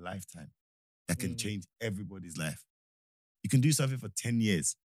 Success is a lifetime that can change everybody's life. You can do something for 10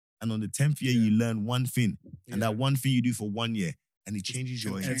 years. And on the 10th year, you learn one thing. And that one thing you do for 1 year. And it changes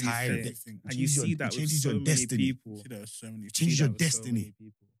your entire thing. And you see that with so many people. It changes your destiny.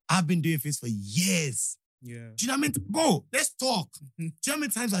 I've been doing things for years. Yeah. Do you know what I mean? Bro, let's talk. Do you know how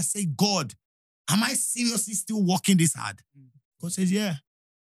many times I say, God, am I seriously still working this hard? God says, yeah.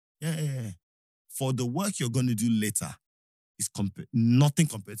 For the work you're going to do later, is nothing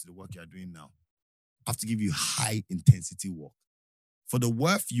compared to the work you're doing now. I have to give you high intensity work. For the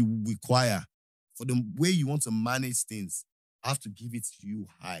work you require, for the way you want to manage things, I have to give it to you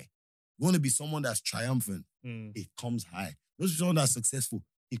high. You want to be someone that's triumphant, it comes high. You want to be someone that's successful,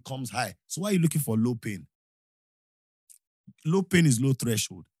 it comes high. So why are you looking for low pain? Low pain is low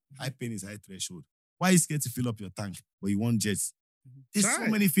threshold. High pain is high threshold. Why are you scared to fill up your tank, but you want jets? There's so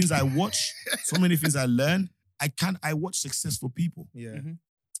many things I watch, so many things I learn. I watch successful people. Yeah.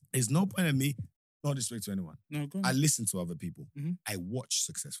 There's no point in me, not disrespect to anyone. No, go on. I listen to other people. I watch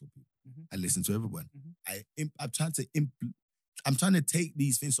successful people. I listen to everyone. I'm trying to take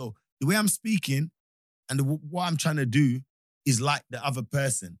these things. So the way I'm speaking and what I'm trying to do is like the other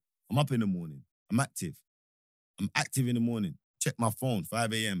person. I'm up in the morning. I'm active. In the morning. Check my phone,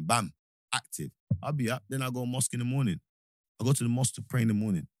 5 a.m. Bam, active. I'll be up. Then I go to mosque in the morning. I go to the mosque to pray in the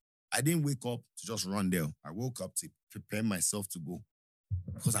morning. I didn't wake up to just run there. I woke up to prepare myself to go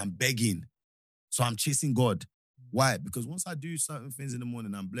because I'm begging. So I'm chasing God. Why? Because once I do certain things in the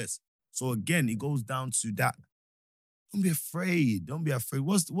morning, I'm blessed. So again, it goes down to that. Don't be afraid. Don't be afraid.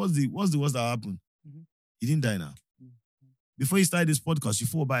 What's the worst that happened? Mm-hmm. You didn't die now. Mm-hmm. Before you started this podcast, you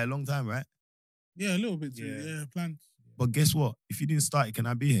thought about it a long time, right? Yeah, a little bit too. Yeah, planned. But guess what? If you didn't start it, can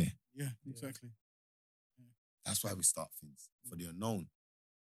I be here? Yeah, exactly. That's why we start things for the unknown.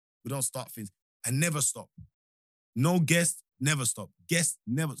 We don't start things and never stop. No guest, never stop. Guest,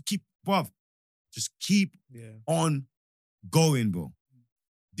 never keep, bruv. Just keep on going, bro.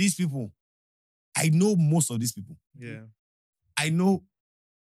 These people, I know most of these people. Yeah. I know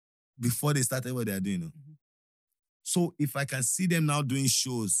before they started what they are doing. Mm-hmm. So if I can see them now doing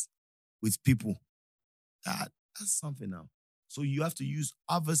shows with people, that's something now. So you have to use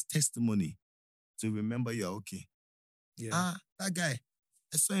others' testimony to remember you're okay. Yeah. That guy,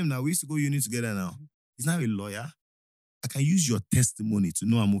 I saw him now. We used to go uni together now. Mm-hmm. He's now a lawyer. I can use your testimony to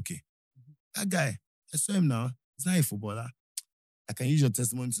know I'm okay. Mm-hmm. That guy, I saw him now. He's not a footballer. I can use your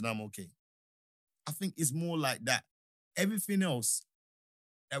testimony to know I'm okay. I think it's more like that. Everything else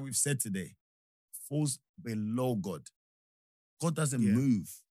that we've said today falls below God. God doesn't move.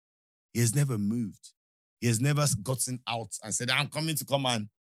 He has never moved. He has never gotten out and said, I'm coming to command.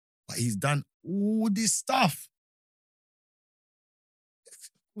 But he's done all this stuff.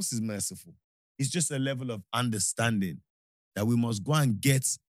 Of course he's merciful. It's just a level of understanding that we must go and get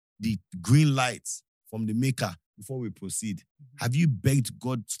the green lights from the maker before we proceed. Mm-hmm. Have you begged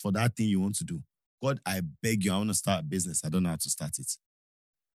God for that thing you want to do? God, I beg you, I want to start a business. I don't know how to start it.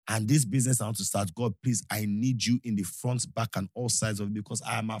 And this business I want to start, God, please, I need you in the front, back, and all sides of it because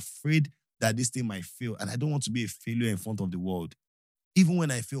I am afraid that this thing might fail. And I don't want to be a failure in front of the world. Even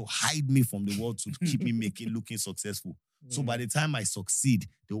when I fail, hide me from the world to keep me looking successful. Mm. So by the time I succeed,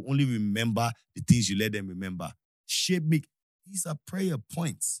 they'll only remember the things you let them remember. Shape me. These are prayer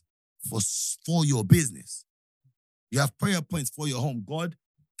points for your business. You have prayer points for your home. God,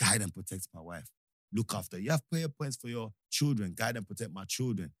 guide and protect my wife. Look after. You have prayer points for your children. Guide and protect my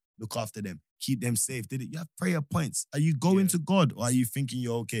children. Look after them. Keep them safe. You have prayer points. Are you going to God or are you thinking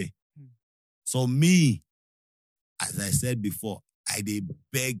you're okay? So me, as I said before, I did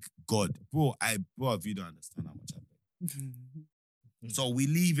beg God. Bro, if you don't understand how much I beg. So we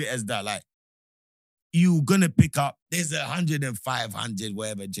leave it as that. Like, you gonna pick up, there's 100 and 500,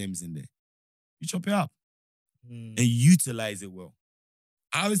 whatever gems in there. You chop it up and utilize it well.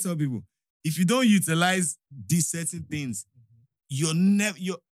 I always tell people, if you don't utilize these certain things,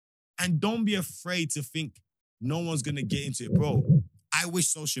 and don't be afraid to think no one's gonna get into it. Bro, I wish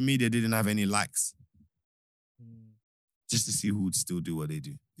social media didn't have any likes. Just to see who would still do what they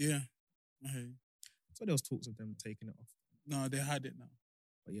do. Yeah. Okay. So there was talks of them taking it off. No, they had it now.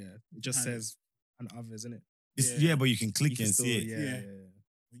 But yeah, it just says and others, isn't it? Yeah, but you can click and see it. Yeah.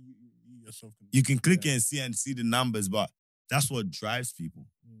 You yourself can. You can click and see the numbers, but that's what drives people.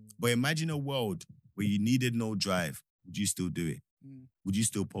 But imagine a world where you needed no drive. Would you still do it? Would you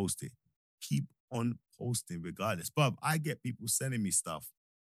still post it? Keep on posting regardless. But I get people sending me stuff.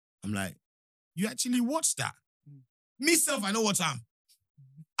 I'm like, you actually watched that? Myself, I know what time.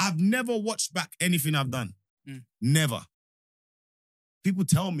 I've never watched back anything I've done. Never. People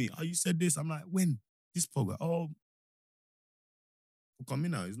tell me, oh, you said this. I'm like, when? This program? Oh, come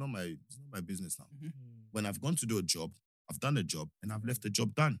in now. It's not my business now. When I've gone to do a job, I've done a job and I've left the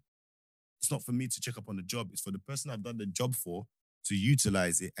job done. It's not for me to check up on the job. It's for the person I've done the job for to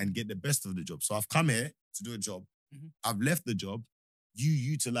utilize it and get the best of the job. So I've come here to do a job. I've left the job. You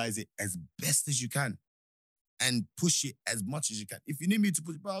utilize it as best as you can and push it as much as you can. If you need me to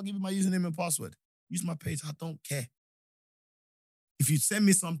push it, I'll give you my username and password. Use my page. I don't care. If you send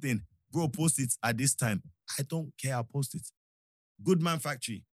me something, bro, post it at this time. I don't care. I'll post it. Good Man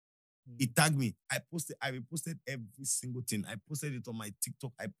Factory. It tagged me. I reposted every single thing. I posted it on my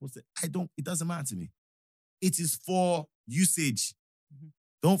TikTok. It doesn't matter to me. It is for usage.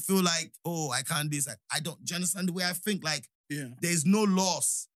 Don't feel like, oh, I can't do this. I don't. Do you understand the way I think? Like, there's no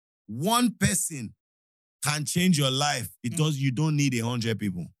loss. One person can change your life. You don't need 100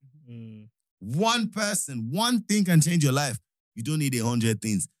 people. One person, one thing can change your life. You don't need 100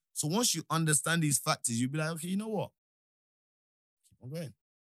 things. So once you understand these factors, you'll be like, okay, you know what? Keep on going.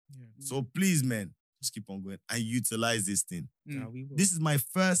 So please, man, just keep on going and utilize this thing. This is my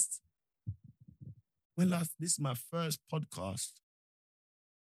first podcast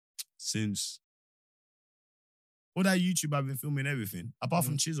since All that YouTube, I've been filming everything, apart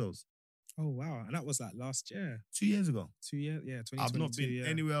from chisels. Oh wow, and that was like last year. 2 years ago. 2 years, yeah, 2022. I've not been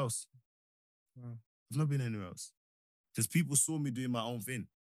anywhere else. Wow. I've not been anywhere else. Because people saw me doing my own thing.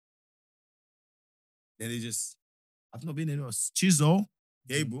 Then I've not been anywhere else. Chisel,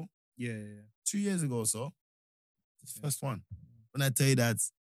 Gabriel, Yeah. 2 years ago or so. It's the first one. When I tell you that,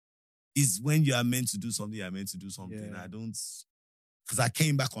 it's when you are meant to do something, you are meant to do something. Yeah. I don't, because I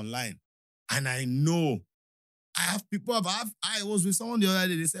came back online and I know I have people, I was with someone the other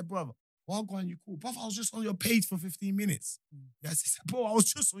day, they said, bro, why can't you cool? Bro, I was just on your page for 15 minutes. Yes, he said, bro, I was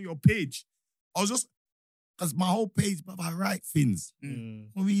just on your page. Because my whole page, bro, I write things.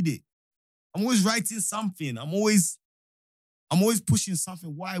 I read it. I'm always writing something. I'm always pushing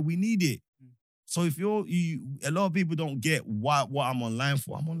something. Why? We need it. So if a lot of people don't get what I'm online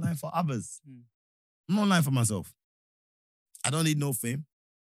for. I'm online for others. I'm not online for myself. I don't need no fame.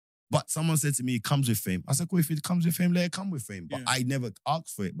 But someone said to me, it comes with fame. I said, cool, if it comes with fame, let it come with fame. But I never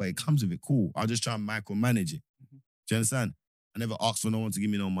asked for it, but it comes with it. Cool. I'll just try and micromanage it. Do you understand? I never asked for no one to give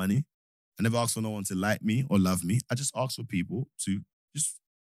me no money. I never asked for no one to like me or love me. I just asked for people to just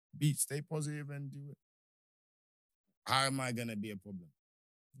stay positive and do it. How am I going to be a problem?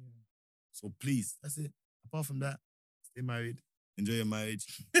 So please, that's it. Apart from that, stay married, enjoy your marriage,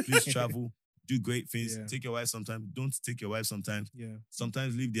 please travel, do great things. Take your wife sometimes. Don't take your wife sometimes.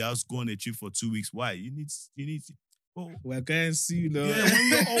 Sometimes leave the house, go on a trip for 2 weeks. Why? You need oh. We're going soon, though.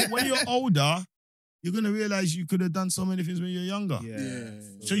 Yeah, when you're older, you're going to realize you could have done so many things when you're younger.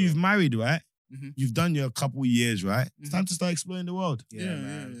 So you've married, right? You've done your couple years, right? It's time to start exploring the world.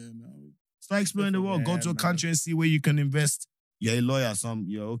 Start exploring the world. Go to a country and see where you can invest. You're a lawyer,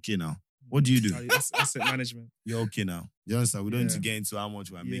 you're okay now. What do you do? Asset management. You're okay now. You understand? We don't need to get into how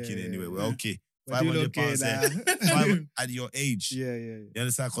much we're making anyway. We're okay. We're okay £500 at your age. You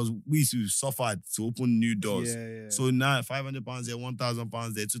understand? Because we used to suffer to open new doors. So now £500 there,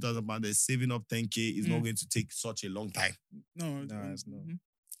 £1,000 there, £2,000 there, saving up 10K is not going to take such a long time. No, it's not.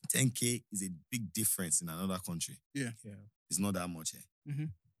 10K is a big difference in another country. It's not that much.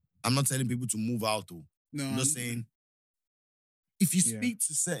 I'm not telling people to move out though. No, I'm just saying, if you speak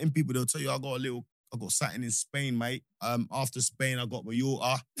to certain people, they'll tell you, I got something in Spain, mate. After Spain, I got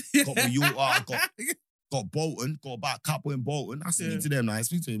Mallorca. I got Bolton. Got about a couple in Bolton. I speak to them now. I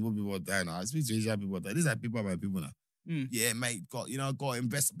speak to people there now. I speak to Asian people there. These are people my people now. Yeah, mate. Got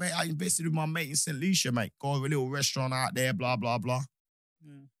invest. Mate, I invested with my mate in St. Lucia, mate. Got a little restaurant out there, blah, blah, blah.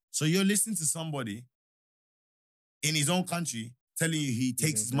 So you're listening to somebody in his own country telling you he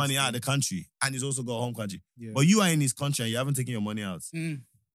takes his money out of the country and he's also got a home country. But you are in his country and you haven't taken your money out.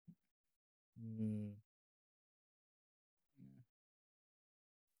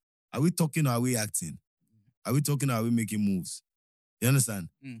 Are we talking or are we acting? Are we talking or are we making moves? You understand?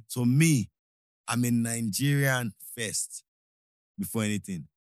 So me, I'm a Nigerian first before anything.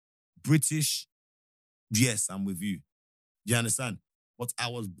 British, yes, I'm with you. You understand? But I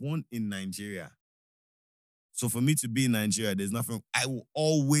was born in Nigeria. So for me to be in Nigeria, there's nothing. I will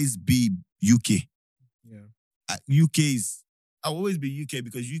always be UK. I'll always be UK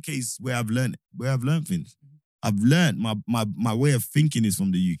because UK is where I've learned things. I've learned my way of thinking is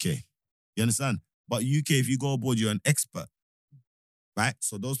from the UK. You understand? But UK, if you go abroad, you're an expert, right?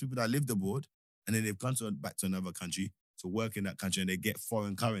 So those people that lived abroad and then they've come back to another country to work in that country and they get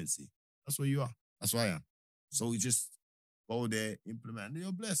foreign currency. That's what you are. That's what I am. So we just go there, implement, and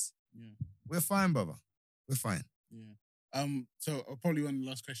you're blessed. We're fine, brother. We're fine. So probably one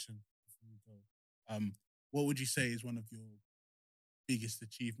last question. What would you say is one of your biggest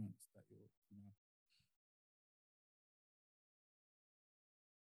achievements that you're,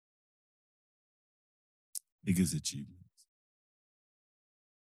 Biggest achievements?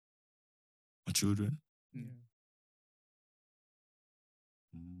 My children.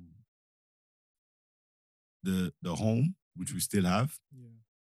 The home, which we still have.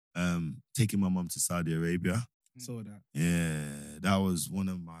 Taking my mom to Saudi Arabia. Saw that. Yeah, that was one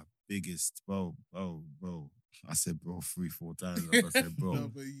of my biggest, bro. I said, bro, 3-4 times. I said, bro,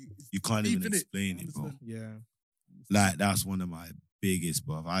 No, but you can't even explain it, bro. Yeah. Like, that's one of my biggest,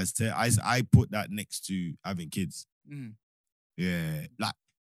 bro. I put that next to having kids. Yeah, like,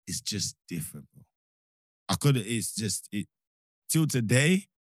 it's just different, bro. Till today,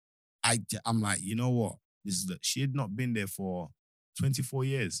 I'm like, you know what? She had not been there for 24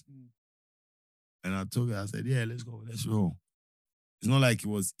 years. And I told her, I said, yeah, let's go, let's roll. It's not like it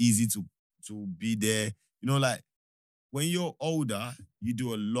was easy to be there. You know, like, when you're older, you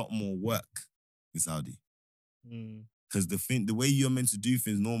do a lot more work in Saudi. Because the way you're meant to do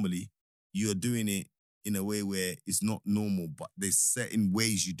things normally, you're doing it in a way where it's not normal, but there's certain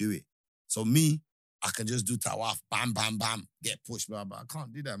ways you do it. So me, I can just do tawaf, bam, bam, bam, get pushed, blah, blah. I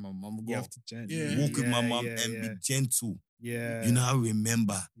can't do that, my mom. You have to Walk with my mom and be gentle. Yeah. You know how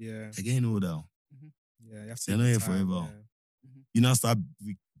remember. Yeah. They're getting older. Yeah, you have to They're not here forever. Yeah. You now start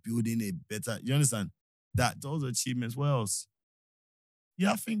building a better, you understand? That those achievements, what else?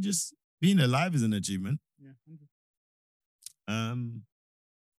 Yeah, I think just being alive is an achievement. Yeah.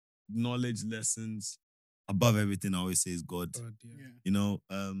 Knowledge, lessons, above everything, I always say is God. Yeah. You know,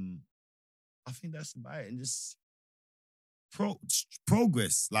 I think that's about it. And just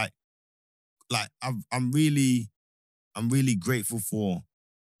progress. Like I'm really grateful for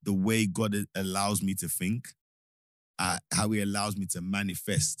the way God allows me to think, how He allows me to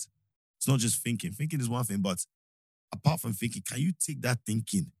manifest. It's not just thinking. Thinking is one thing, but apart from thinking, can you take that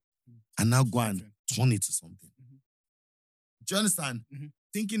thinking and now go and turn it to something? Do you understand?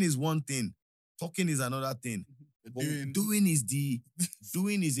 Thinking is one thing, talking is another thing. But doing is the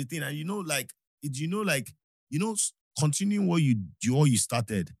thing. And continuing what you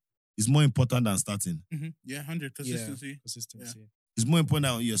started is more important than starting. Yeah, 100 consistency. Yeah. Consistency. Yeah. It's more important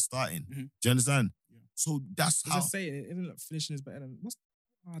than when you're starting. Do you understand? Yeah. So that's There's how a saying, isn't it, finishing is better than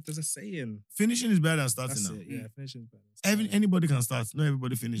there's a saying. finishing is better than starting That's now. it. Yeah, finishing is better than starting. Anybody can start. Not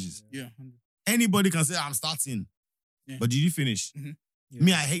everybody finishes. Yeah, 100. Anybody can say, I'm starting. Yeah. But did you finish? Yeah.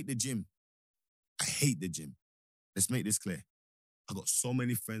 Me, I hate the gym. I hate the gym. Let's make this clear. I got so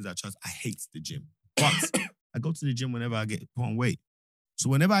many friends that I hate the gym. But I go to the gym whenever I get put on weight. So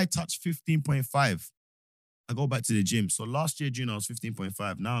whenever I touch 15.5, I go back to the gym. So last year, June, I was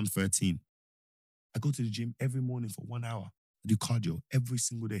 15.5. Now I'm 13. I go to the gym every morning for 1 hour. I do cardio every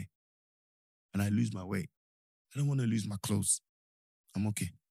single day. And I lose my weight. I don't want to lose my clothes. I'm okay.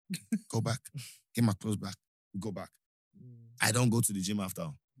 Go back. Get my clothes back. Go back. I don't go to the gym after.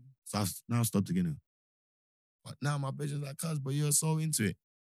 So I've now stopped again. But now my patient's like, cuz, but you're so into it.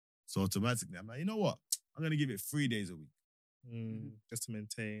 So automatically, I'm like, you know what? I'm going to give it 3 days a week. Just to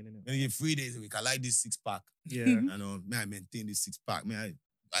maintain, innit? I'm going to give 3 days a week. I like this 6-pack. Yeah. I know, man, I maintain this 6-pack. Man,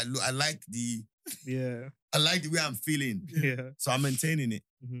 I like the... Yeah. I like the way I'm feeling. Yeah. So I'm maintaining it.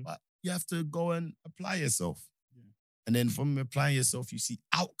 But you have to go and apply yourself. Yeah. And then from applying yourself, you see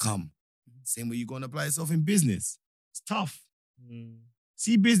outcome. Same way you're going to apply yourself in business. It's tough.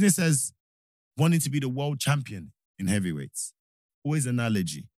 See business as wanting to be the world champion in heavyweights. Always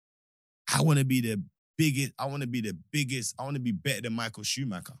analogy. I want to be the biggest. I want to be the biggest. I want to be better than Michael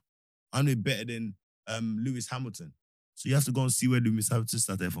Schumacher. I want to be better than Lewis Hamilton. So you have to go and see where Lewis Hamilton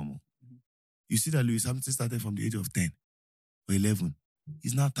started from. You see that Lewis Hamilton started from the age of 10 or 11.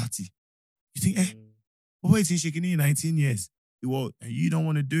 He's now 30. You think, but wait, he's shaking in 19 years. Well, and you don't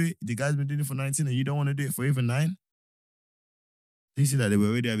want to do it. The guy's been doing it for 19 and you don't want to do it for even 9? You see that they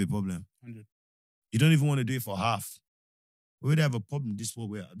already have a problem. 100. You don't even want to do it for half. We already have a problem. This is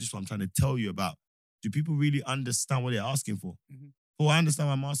what I'm trying to tell you about. Do people really understand what they're asking for? Oh, I understand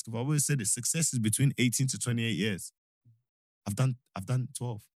what I'm asking for. I always said that success is between 18 to 28 years. I've done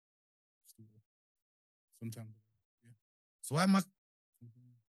 12. Sometimes. Yeah. So why am I...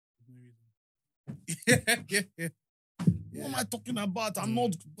 yeah. What am I talking about? I'm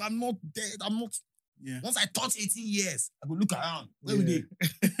not dead. I'm not... Yeah. Once I touch 18 years, I go look around. Where we dey?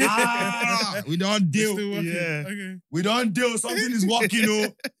 We don't deal. Yeah. Okay. We don't deal. Something is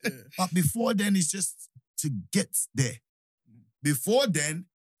working, Yeah. But before then, it's just to get there. Before then,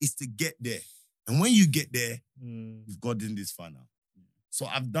 it's to get there. And when you get there, you've gotten this far now. So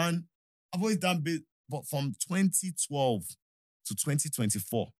I've always done bit, but from 2012 to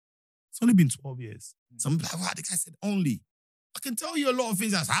 2024, it's only been 12 years. Some people, the guy said only. I can tell you a lot of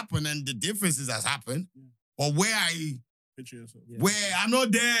things that's happened and the differences that's happened. But where picture yourself. Where I'm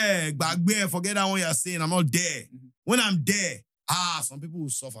not there, back there, forget that one you're saying, I'm not there. When I'm there, some people will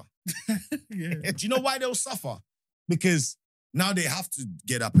suffer. Yeah. Do you know why they'll suffer? Because now they have to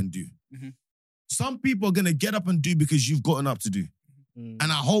get up and do. Some people are going to get up and do because you've gotten up to do. And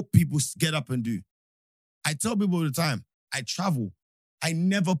I hope people get up and do. I tell people all the time, I travel. I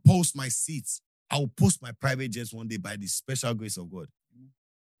never post my seats. I will post my private jets one day by the special grace of God.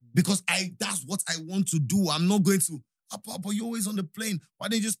 Because that's what I want to do. I'm not going to, Papa, you're always on the plane. Why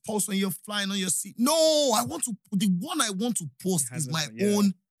don't you just post when you're flying on your seat? No, the one I want to post is my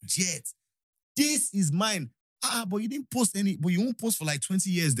own jet. This is mine. But you didn't post but you won't post for like 20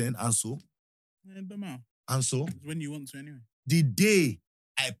 years then, and so? Yeah, don't matter. And so? It's when you want to anyway. The day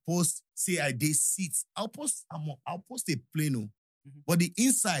I post, say I did seats, I'll post a plane, but the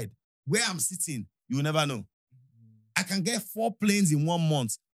inside, where I'm sitting, you will never know. I can get 4 planes in 1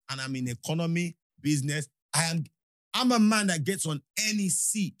 month and I'm in economy, business. I'm a man that gets on any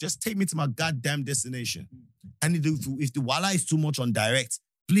seat. Just take me to my goddamn destination. And if the wala is too much on direct,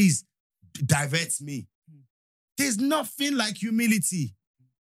 please diverts me. There's nothing like humility.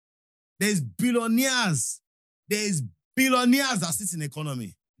 There's billionaires. There's billionaires that sit in the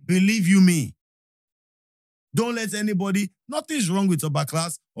economy. Believe you me. Don't let anybody, nothing's wrong with upper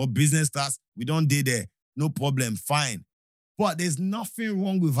class or business class. We don't do there. No problem, fine. But there's nothing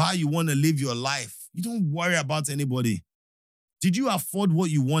wrong with how you want to live your life. You don't worry about anybody. Did you afford what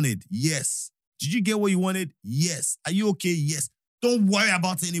you wanted? Yes. Did you get what you wanted? Yes. Are you okay? Yes. Don't worry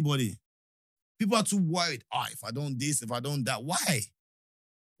about anybody. People are too worried. If I don't this, if I don't that. Why?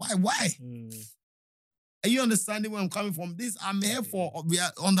 Why? Are you understanding where I'm coming from? This, I'm here for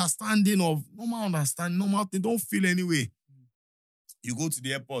understanding of normal understanding, normal thing. Don't feel anyway. You go to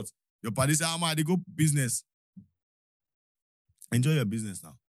the airport. Your party say, they go business. Enjoy your business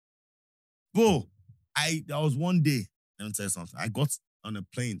now. Bro, there was one day, let me tell you something. I got on a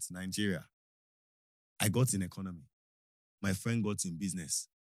plane to Nigeria. I got in economy. My friend got in business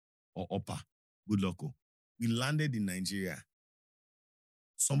or upper. Good luck. We landed in Nigeria.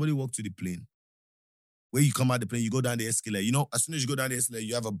 Somebody walked to the plane. Where you come out the plane, you go down the escalator. You know, as soon as you go down the escalator,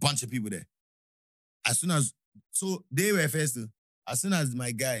 you have a bunch of people there. So they were first. As soon as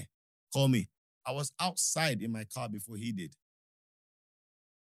my guy called me, I was outside in my car before he did.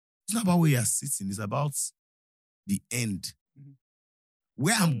 It's not about where you're sitting. It's about the end.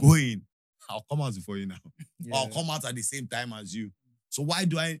 Where I'm going, I'll come out before you now. Yeah. I'll come out at the same time as you. So why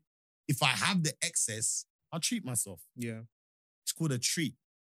do if I have the excess, I'll treat myself. Yeah. It's called a treat.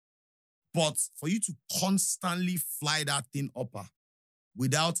 But for you to constantly fly that thing upper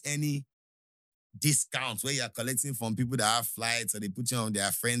without any discounts where you're collecting from people that have flights or they put you on their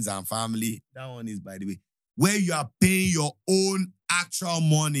friends and family, that one is, by the way, where you are paying your own actual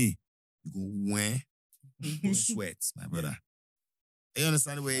money. You go, you sweat, my brother. You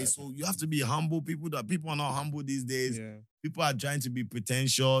understand the way? So you have to be humble. People are not humble these days. Yeah. People are trying to be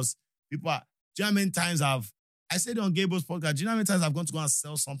pretentious. Do you know how many times I said on Gable's podcast, do you know how many times I've gone to go and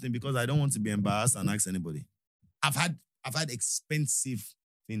sell something because I don't want to be embarrassed and ask anybody? I've had expensive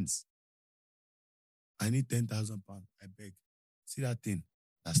things. I need 10,000 pounds. I beg. See that thing?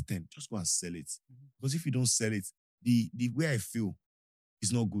 That's 10. Just go and sell it. Because if you don't sell it, the way I feel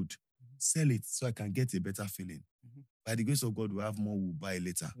is not good. Sell it so I can get a better feeling. By the grace of God, we'll have more, we'll buy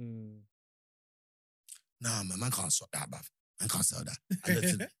later. Nah, my man can't sell that, bruv. Man can't sell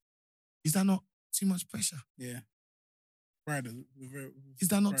that. Is that not too much pressure? Yeah. Right. Is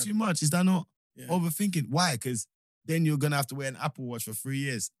that not too much? Is that not overthinking? Why? Because then you're going to have to wear an Apple Watch for 3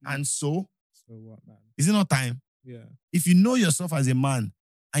 years. And so what, man? Is it not time? Yeah. If you know yourself as a man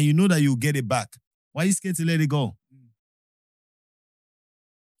and you know that you'll get it back, why are you scared to let it go?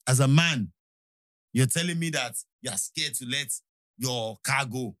 As a man, you're telling me that you're scared to let your car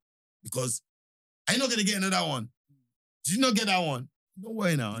go because are you not going to get another one? Did you not get that one? Don't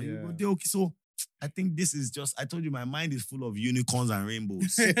worry now. Yeah. Okay. So I think this is just, I told you my mind is full of unicorns and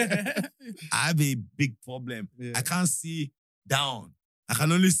rainbows. I have a big problem. Yeah. I can't see down. I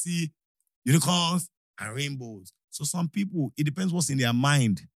can only see unicorns and rainbows. So some people, it depends what's in their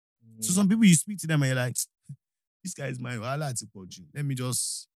mind. So some people, you speak to them and you're like, this guy is mine. I like to quote you. Let me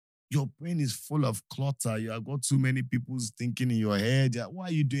just, your brain is full of clutter. You have got too many people's thinking in your head. What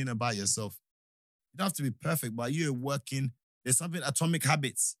are you doing about yourself? You don't have to be perfect, but you're working. There's something, Atomic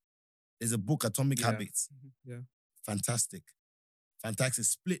Habits. There's a book, Atomic Habits. Yeah. Fantastic.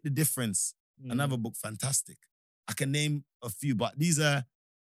 Split the Difference. Another book, fantastic. I can name a few, but there's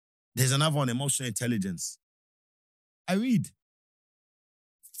another one, Emotional Intelligence. I read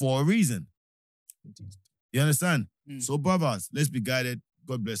for a reason. You understand? So, brothers, let's be guided.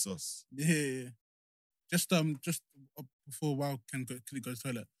 God bless us. Yeah. Just before Wow can quickly go to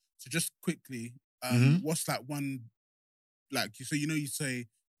the toilet. So just quickly, what's that one, like, you say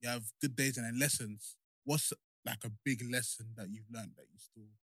you have good days and then lessons. What's like a big lesson that you've learned that you still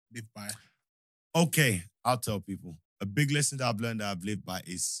live by? Okay, I'll tell people. A big lesson that I've learned that I've lived by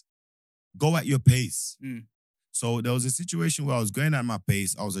is go at your pace. So there was a situation where I was going at my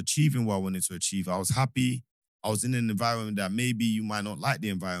pace. I was achieving what I wanted to achieve. I was happy. I was in an environment that maybe you might not like the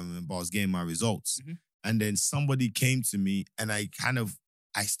environment, but I was getting my results. And then somebody came to me and I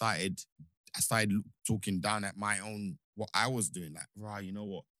started talking down at my own, what I was doing. Like, right, you know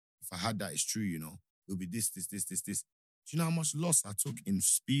what? If I had that, it's true, you know. It'll be this. Do you know how much loss I took in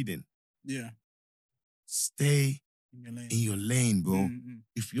speeding? Yeah. Stay in your lane, bro.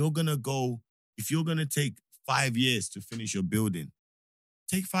 If you're gonna take 5 years to finish your building,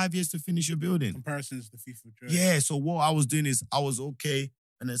 take 5 years to finish your building. Comparison is the thief of joy. Yeah, so what I was doing is I was okay.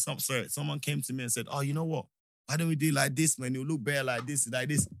 And then someone came to me and said, oh, you know what? Why don't we do it like this, man? You'll look better like this.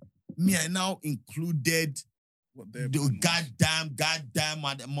 Me, I now included what they're the goddamn,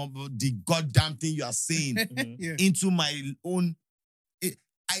 the goddamn thing you are saying into my own.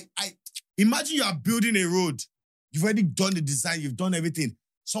 I imagine you are building a road. You've already done the design. You've done everything.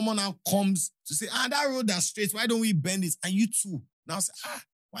 Someone now comes to say, that road that's straight. Why don't we bend it? And you too now say,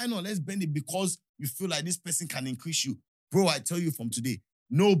 why not? Let's bend it because you feel like this person can increase you. Bro, I tell you from today,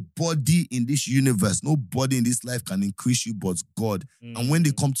 nobody in this universe, nobody in this life can increase you but God. And when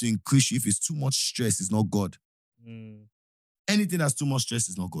they come to increase you, if it's too much stress, it's not God. Anything that's too much stress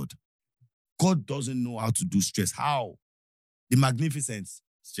is not God. God doesn't know how to do stress. How? The magnificent,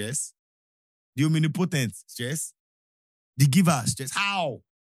 stress. The omnipotent, stress. The giver, stress. How?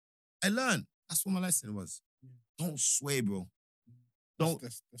 I learned. That's what my lesson was. Don't sway, bro. Don't.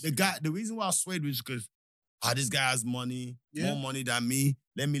 The reason why I swayed was because this guy has money, more money than me.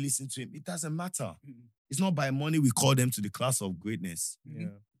 Let me listen to him. It doesn't matter. It's not by money we call them to the class of greatness.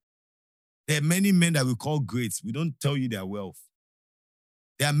 There are many men that we call great. We don't tell you their wealth.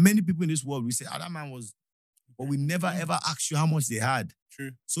 There are many people in this world, we say, that man was, but we never ever ask you how much they had.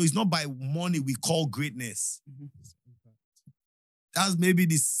 True. So it's not by money we call greatness. That's maybe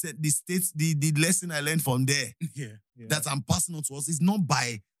the lesson I learned from there. That I'm passing on to us. It's not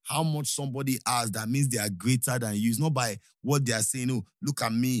by how much somebody has that means they are greater than you. It's not by what they are saying. Oh, look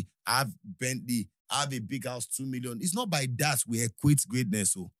at me. I have Bentley. I have a big house, 2 million. It's not by that we equate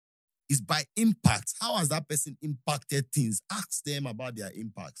greatness. Oh. It's by impact. How has that person impacted things? Ask them about their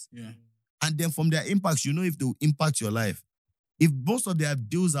impacts. And then from their impacts, you know if they will impact your life. If most of their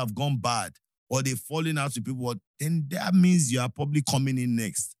deals have gone bad or they've fallen out to people, then that means you are probably coming in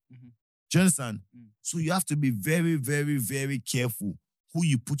next. Do you understand? So you have to be very, very, very careful who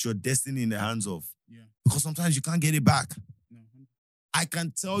you put your destiny in the hands of. Because sometimes you can't get it back. I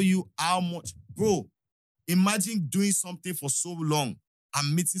can tell you how much. Bro, imagine doing something for so long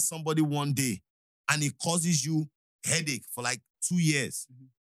and meeting somebody one day and it causes you headache for like 2 years.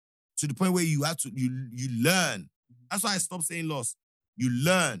 To the point where you have to, you learn. That's why I stopped saying loss. You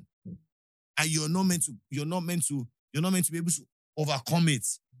learn. And you're not meant to be able to overcome it.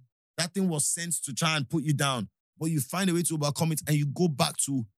 That thing was sent to try and put you down. But you find a way to overcome it and you go back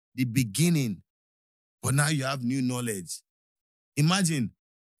to the beginning. But now you have new knowledge. Imagine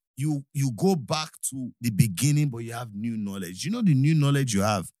you go back to the beginning, but you have new knowledge. You know the new knowledge you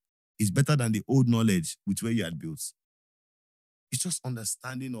have is better than the old knowledge with where you had built. It's just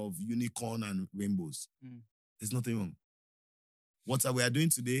understanding of unicorn and rainbows. There's nothing wrong. What we are doing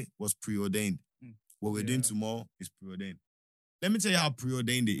today was preordained. What we're doing tomorrow is preordained. Let me tell you how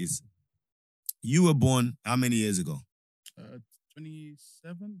preordained it is. You were born how many years ago?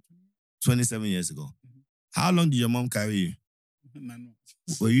 27. 27 years ago. How long did your mom carry you? 9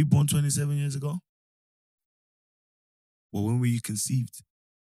 months. Were you born 27 years ago? Well, when were you conceived?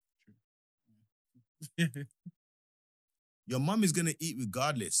 Your mom is going to eat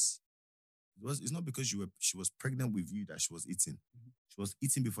regardless. It's not because she was pregnant with you that she was eating. She was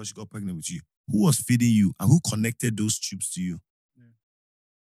eating before she got pregnant with you. Who was feeding you and who connected those tubes to you?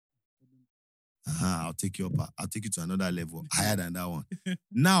 I'll take you up. I'll take you to another level, higher than that one.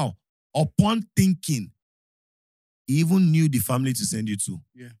 Now, upon thinking, he even knew the family to send you to.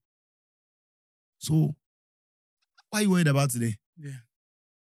 So, what are you worried about today?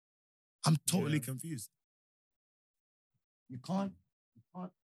 I'm totally confused. You can't.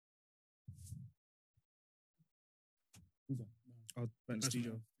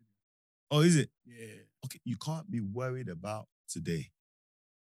 Oh, is it? Okay, you can't be worried about today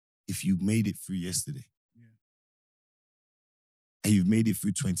if you made it through yesterday. And you've made it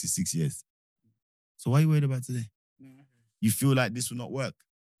through 26 years. So why are you worried about today? You feel like this will not work.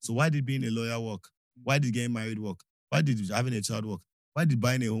 So why did being a lawyer work? Why did getting married work? Why did having a child work? Why did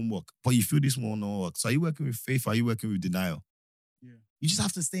buying a home work? But you feel this one will not work. So are you working with faith or are you working with denial? You just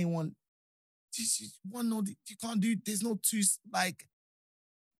have to stay in one. You can't do it. There's no two. Like,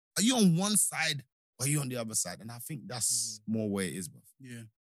 are you on one side or are you on the other side? And I think that's more where it is, bro.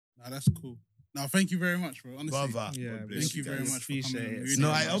 Nah, that's cool. Now, thank you very much, bro. Honestly. Brother, thank you very much for coming. Really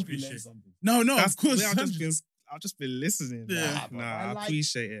I hope you learned something. No, of course. I've just been listening. I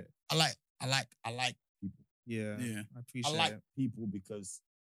appreciate it. I like people. I appreciate it. I like people because,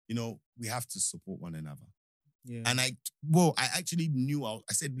 we have to support one another. And I actually knew, I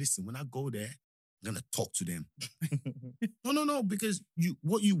said, listen, when I go there, I'm going to talk to them. No, because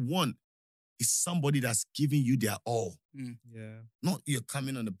what you want is somebody that's giving you their all. Not you're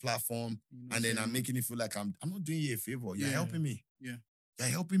coming on the platform and then I'm making it feel like I'm not doing you a favor. You're helping me. You're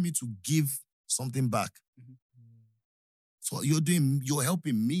helping me to give something back. So you're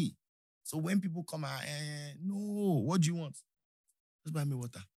helping me. So when people come out, no, what do you want? Just buy me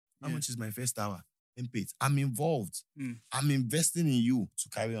water. How much is my first hour? MP8. I'm involved. I'm investing in you to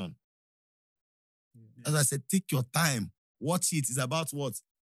carry on. As I said, take your time. Watch it. It's about what?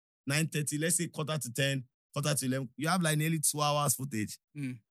 9:30, let's say 9:45, 10:45. You have like nearly 2 hours footage.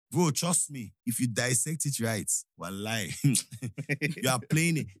 Bro, trust me, if you dissect it right, wallahi, you are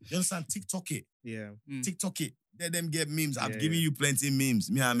playing it. You understand? TikTok it. Yeah. TikTok it. Let them get memes. I've given you plenty memes.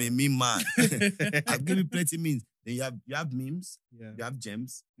 Me, I'm a meme man. I've given you plenty memes. Then you have memes, you have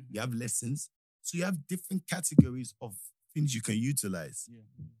gems, you have lessons. So you have different categories of things you can utilize.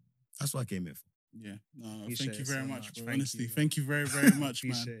 Yeah. That's what I came here for. Yeah. No, thank you very much, bro. Honestly, thank you very, very much,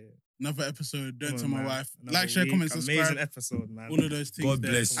 man. It. Another episode. Don't tell my wife. Like, share, comment, subscribe. Amazing episode, man. All of those things. God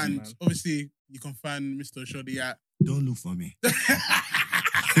bless you. And obviously, you can find Mr. Oshodi at. Don't look for me.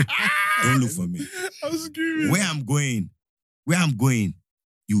 Don't look for me. I was screaming. Where I'm going,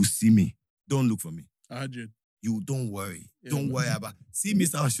 you will see me. Don't look for me. 100. You don't worry. Don't worry about. See,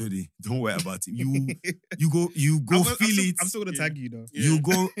 Mr. Oshodi. Don't worry about him. You go feel it. I'm still gonna tag you though. You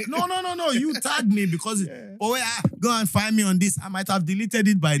go. No. You tag me because go and find me on this. I might have deleted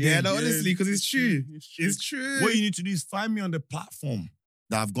it by then. Yeah, honestly, because it's true. It's true. What you need to do is find me on the platform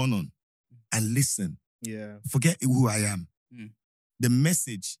that I've gone on and listen. Yeah. Forget who I am. The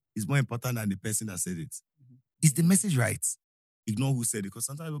message is more important than the person that said it. Is the message right? Ignore who said it, because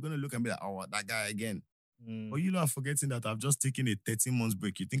sometimes we're gonna look and be like, oh, that guy again. But you are forgetting that I've just taken a 13 months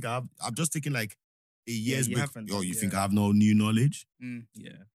break. You think I've just taken like a year's break? You think I have no new knowledge?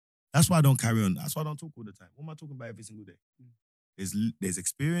 Yeah. That's why I don't carry on. That's why I don't talk all the time. What am I talking about every single day? There's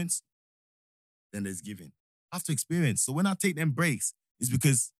experience, then there's giving. I have to experience. So when I take them breaks, it's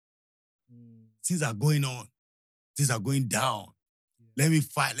because things are going on. Things are going down. Let me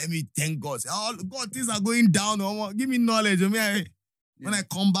fight. Let me thank God. Say, oh, God, things are going down. Give me knowledge. When I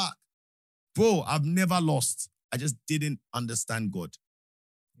come back, bro, I've never lost. I just didn't understand God.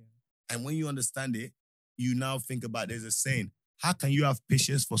 And when you understand it, you now think about, there's a saying, how can you have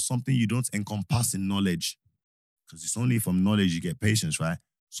patience for something you don't encompass in knowledge? Because it's only from knowledge you get patience, right?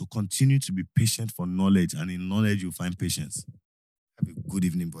 So continue to be patient for knowledge, and in knowledge you'll find patience. Have a good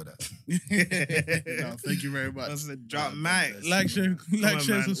evening, brother. No, thank you very much. That's a drop mic. Like, share,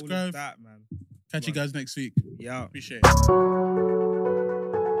 subscribe. That, man. Catch you guys next week. Yeah. Appreciate it.